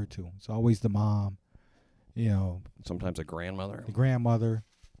refer to. It's always the mom. Sometimes a grandmother. The grandmother.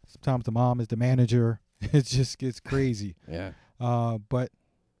 Sometimes the mom is the manager. It just gets crazy. Yeah.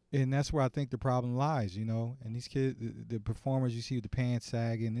 And that's where I think the problem lies, And these kids, the performers, you see with the pants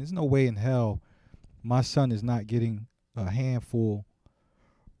sagging. There's no way in hell my son is not getting a handful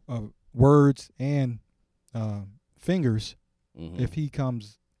of words and fingers if he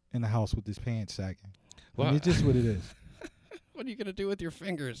comes in the house with his pants sagging. Well, it's just what it is. What are you going to do with your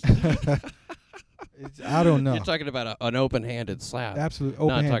fingers? I don't know. You're talking about an open-handed slap. Absolute Not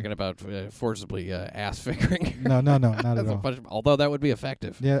open-handed. talking about forcibly ass fingering. No, not at That's a all. punishment, although that would be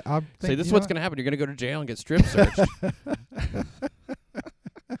effective. Yeah, I think, Say, this is what's going to happen. You're going to go to jail and get strip searched.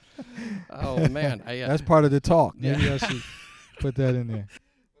 Oh, man. That's part of the talk. Yeah. Maybe I should put that in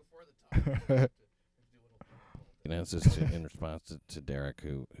there. It's just in response to Derek,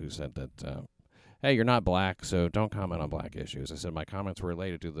 who said that, hey, you're not black, so don't comment on black issues. I said my comments were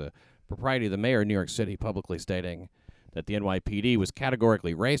related to the propriety of the mayor of New York City publicly stating that the NYPD was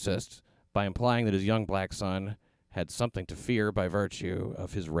categorically racist by implying that his young black son had something to fear by virtue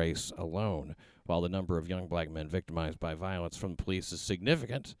of his race alone, while the number of young black men victimized by violence from the police is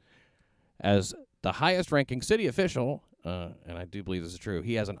significant. As the highest-ranking city official, and I do believe this is true,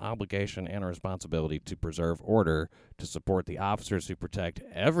 he has an obligation and a responsibility to preserve order, to support the officers who protect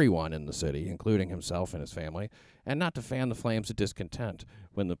everyone in the city, including himself and his family, and not to fan the flames of discontent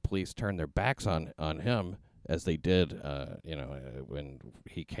when the police turn their backs on him, as they did, when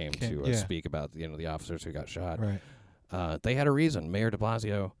he came to speak about the officers who got shot. Right. They had a reason. Mayor de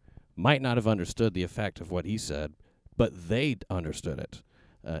Blasio might not have understood the effect of what he said, but they understood it.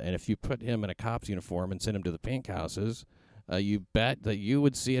 And if you put him in a cop's uniform and send him to the pink houses, you bet that you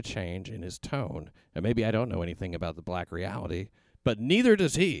would see a change in his tone. And maybe I don't know anything about the black reality, but neither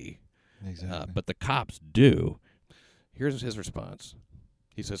does he. Exactly. But the cops do. Here's his response.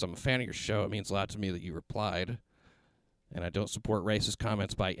 He says, I'm a fan of your show. It means a lot to me that you replied. And I don't support racist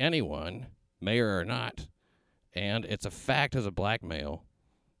comments by anyone, mayor or not. And it's a fact as a black male.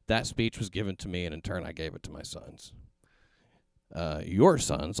 That speech was given to me, and in turn I gave it to my sons. Your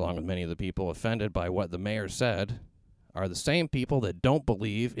sons, along with many of the people offended by what the mayor said, are the same people that don't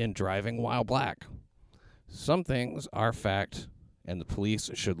believe in driving while black. Some things are fact, and the police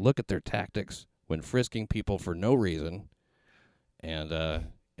should look at their tactics when frisking people for no reason. And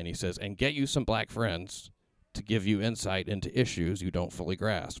he says, and get you some black friends to give you insight into issues you don't fully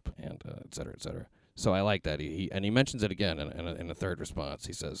grasp, and et cetera, et cetera. So I like that. He mentions it again in a third response.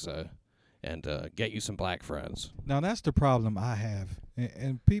 He says, and get you some black friends. Now, that's the problem I have.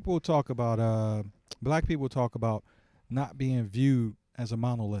 And people talk about, black people talk about not being viewed as a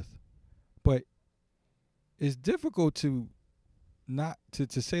monolith. But it's difficult to not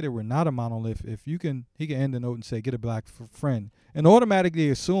to say that we're not a monolith if he can end the note and say, get a black friend, and automatically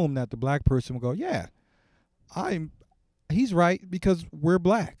assume that the black person will go, yeah, he's right because we're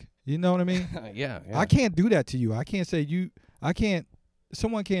black. You know what I mean? Yeah. I can't do that to you. I can't say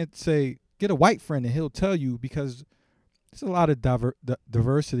someone can't say, get a white friend, and he'll tell you, because there's a lot of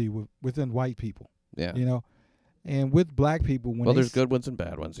diversity within white people. Yeah. And with black people, there's good ones and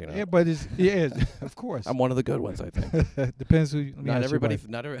bad ones, Yeah, but of course. I'm one of the good ones, I think. Depends who. Not everybody.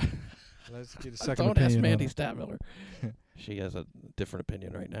 Let's get a second Don't opinion. ask Mandy Statmiller. She has a different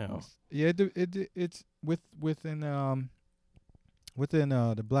opinion right now. Yeah, it's within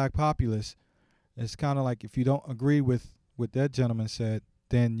the black populace. It's kind of like, if you don't agree with what that gentleman said,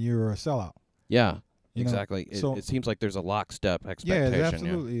 then you're a sellout. Yeah, You exactly. It seems like there's a lockstep expectation. Yeah,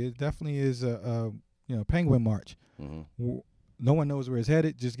 absolutely. It definitely is a penguin march. Mm-hmm. No one knows where it's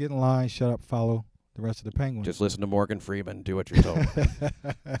headed. Just get in line, shut up, follow the rest of the penguins. Just listen to Morgan Freeman. Do what you're told.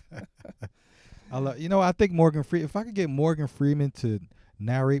 I think Morgan Freeman. If I could get Morgan Freeman to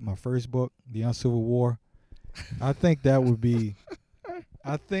narrate my first book, The Uncivil War, I think that would be.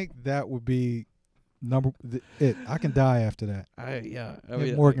 I can die after that. I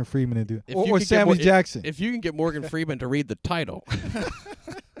mean, Morgan Freeman to do, or Samuel Jackson. If you can get Morgan Freeman to read the title,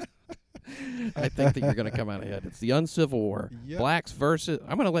 I think that you're going to come out ahead. It's The Uncivil War. Yep. Blacks versus.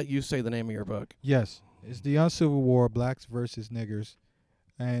 I'm going to let you say the name of your book. Yes, it's The Uncivil War: Blacks versus Niggers,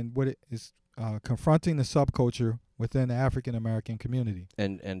 and what it is confronting the subculture within the African American community.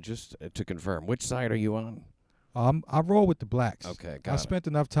 And just to confirm, which side are you on? I roll with the blacks. Okay, I spent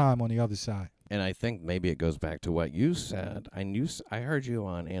enough time on the other side. And I think maybe it goes back to what you said. I heard you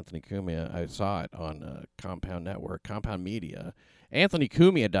on Anthony Cumia. I saw it on Compound Network, Compound Media.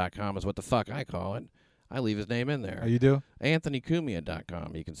 AnthonyCumia.com is what the fuck I call it. I leave his name in there. Oh, you do?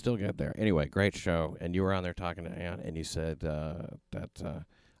 AnthonyCumia.com. You can still get there. Anyway, great show. And you were on there talking to Ant, and you said that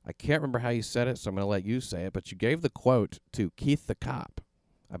I can't remember how you said it, so I'm going to let you say it. But you gave the quote to Keith the Cop.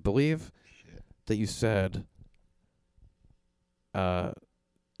 I believe that you said,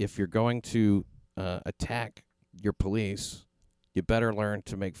 if you're going to attack your police, you better learn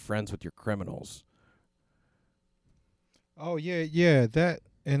to make friends with your criminals. Oh yeah, that.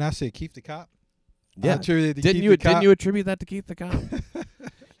 And I said Keith the Cop. Yeah, didn't you attribute that to Keith the Cop?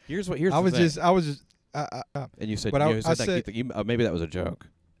 Here's I was just. And you said, maybe that was a joke.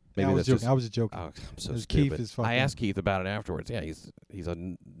 Maybe I was that's joking. just. I was just joking. Oh, I'm so 'Cause stupid. Keith is fucking. I asked Keith about it afterwards. Yeah, he's a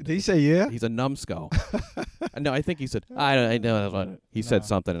Did he say yeah? he's a numbskull. No, I think he said I know. He said Nah.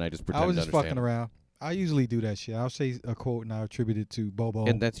 something, and I just I pretended was to just understand. fucking around. I usually do that shit. I'll say a quote and I'll attribute it to Bobo.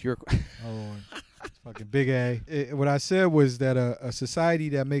 And that's your. Oh, fucking Big A. What I said was that a society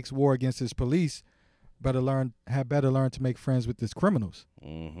that makes war against its police better learn to make friends with its criminals.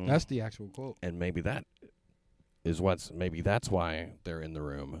 Mm-hmm. That's the actual quote. And maybe that's why they're in the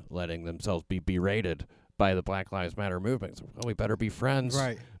room, letting themselves be berated by the Black Lives Matter movement. So, well, we better be friends,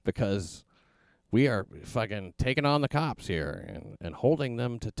 Right? Because we are fucking taking on the cops here and holding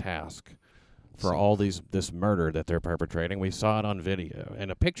them to task for all this murder that they're perpetrating. We saw it on video, and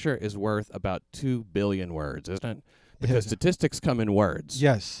a picture is worth about 2 billion words, isn't it? Because statistics come in words.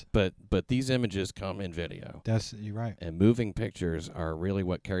 Yes. But these images come in video. You're right. And moving pictures are really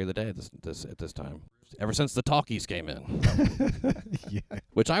what carry the day at this time. Ever since the talkies came in. Yeah.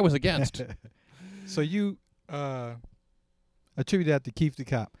 Which I was against. So you attribute that to Keith the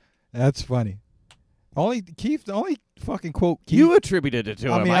cop. That's funny. The only fucking quote Keith. You attributed it to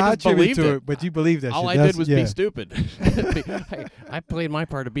him. I mean, I I just believed to it. it, but you believe that All shit. I did was be stupid. I played my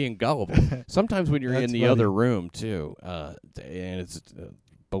part of being gullible. Sometimes when you're in the other room, too, and it's,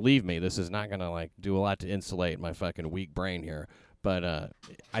 believe me, this is not going to, like, do a lot to insulate my fucking weak brain here, but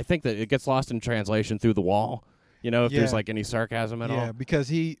I think that it gets lost in translation through the wall, if there's, like, any sarcasm at all. Yeah, because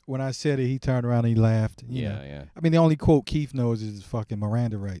when I said it, he turned around and he laughed. You know. Yeah. I mean, the only quote Keith knows is fucking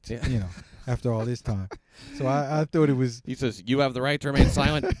Miranda rights, after all this time. So I thought it was... He says, you have the right to remain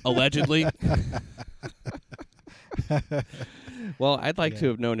silent, allegedly. Well, I'd like to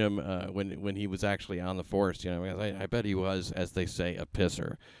have known him when he was actually on the force, because I bet he was, as they say, a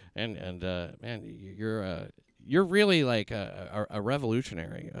pisser. And man, you're really like a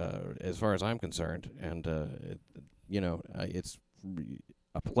revolutionary as far as I'm concerned. And, it's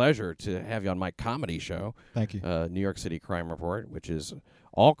a pleasure to have you on my comedy show. Thank you. New York City Crime Report, which is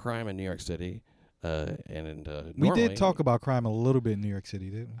all crime in New York City. We did talk about crime a little bit in New York City,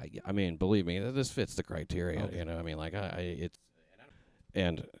 didn't we? I mean, believe me, this fits the criteria. Okay. I mean, like it's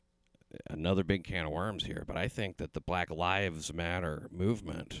and another big can of worms here. But I think that the Black Lives Matter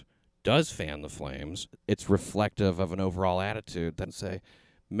movement does fan the flames. It's reflective of an overall attitude that say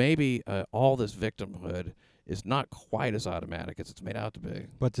maybe all this victimhood is not quite as automatic as it's made out to be.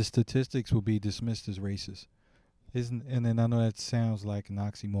 But the statistics will be dismissed as racist, and then I know that sounds like an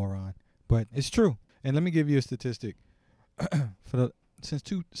oxymoron. But it's true. And let me give you a statistic. Since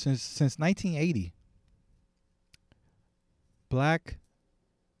 1980,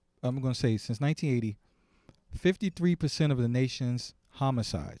 since 1980, 53% of the nation's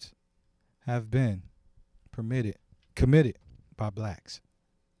homicides have been committed by blacks.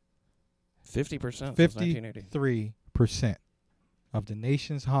 50% since 1980. 53% of the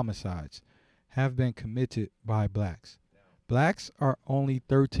nation's homicides have been committed by blacks. Blacks are only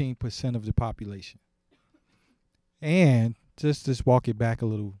 13% of the population. And just walk it back a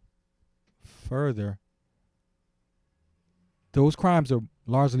little further, those crimes are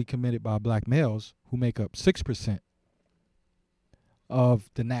largely committed by black males who make up 6% of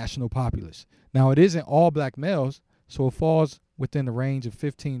the national populace. Now, it isn't all black males, so it falls within the range of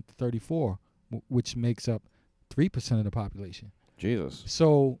 15 to 34, which makes up 3% of the population. Jesus.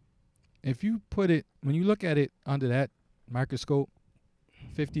 So if you when you look at it under that microscope,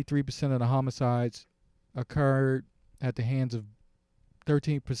 53% of the homicides occurred at the hands of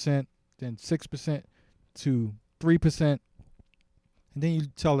 13%, then 6% to 3%, and then you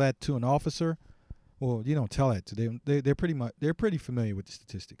tell that to an officer. Well, you don't tell that to them. They're pretty familiar with the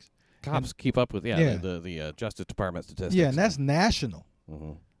statistics. Cops keep up with the Justice Department statistics. Yeah, and that's national.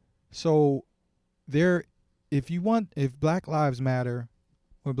 Mm-hmm. So if Black Lives Matter,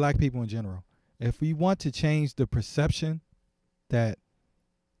 or black people in general, if we want to change the perception that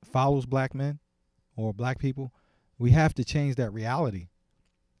follows black men or black people, we have to change that reality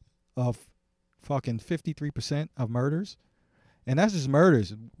of fucking 53% of murders. And that's just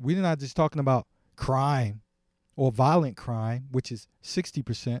murders. We're not just talking about crime or violent crime, which is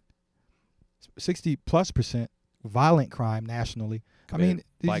 60%, 60+% violent crime nationally. Committed, I mean,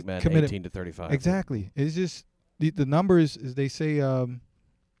 black men 18 to 35. Exactly. It's just the numbers, as they say,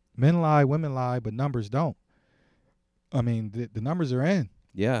 men lie, women lie, but numbers don't. I mean, the numbers are in.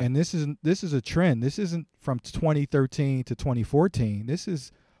 Yeah. And this is a trend. This isn't from 2013 to 2014. This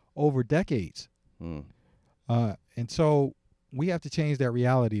is over decades. And so we have to change that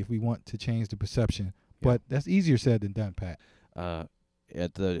reality if we want to change the perception. Yeah. But that's easier said than done, Pat.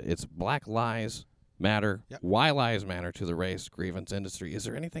 It's Black Lives Matter. Yep. Why lies matter to the race grievance industry. Is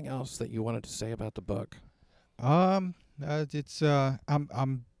there anything else that you wanted to say about the book? It's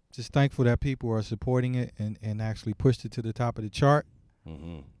I'm just thankful that people are supporting it and actually pushed it to the top of the chart,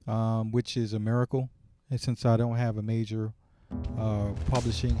 which is a miracle. And since I don't have a major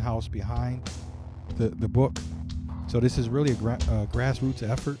publishing house behind the book, so this is really a grassroots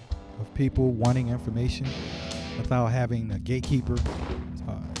effort of people wanting information without having a gatekeeper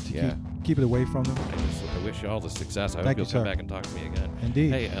to keep it away from them. I wish you all the success. I Thank hope you, you'll come sir. back and talk to me again.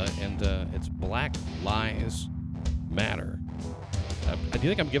 Indeed. Hey, it's Black Lives Matter. Do you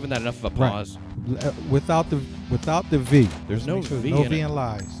think I'm giving that enough of a pause? Right. Without the V. There's no V no in V it. in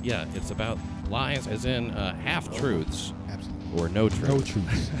lies. Yeah, it's about lies, as in half-truths. Absolutely. Or no truth. No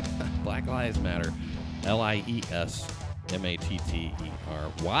truths. Black Lives Matter. LIESMATTER.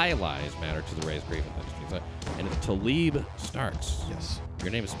 Why lies matter to the race grievance industry. And it's Taleeb Starks. Yes.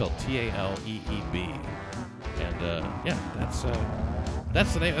 Your name is spelled Taleeb. And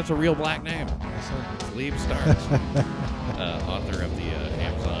that's the name. That's a real black name. Yes, sir. Taleeb Starks, author of the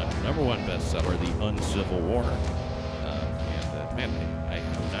Amazon #1 bestseller, The Uncivil War. I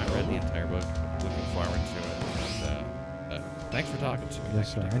have not read the entire book. Looking forward to it. And, thanks for talking to me.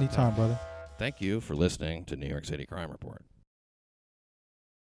 Yes, sir. Anytime, brother. Thank you for listening to New York City Crime Report.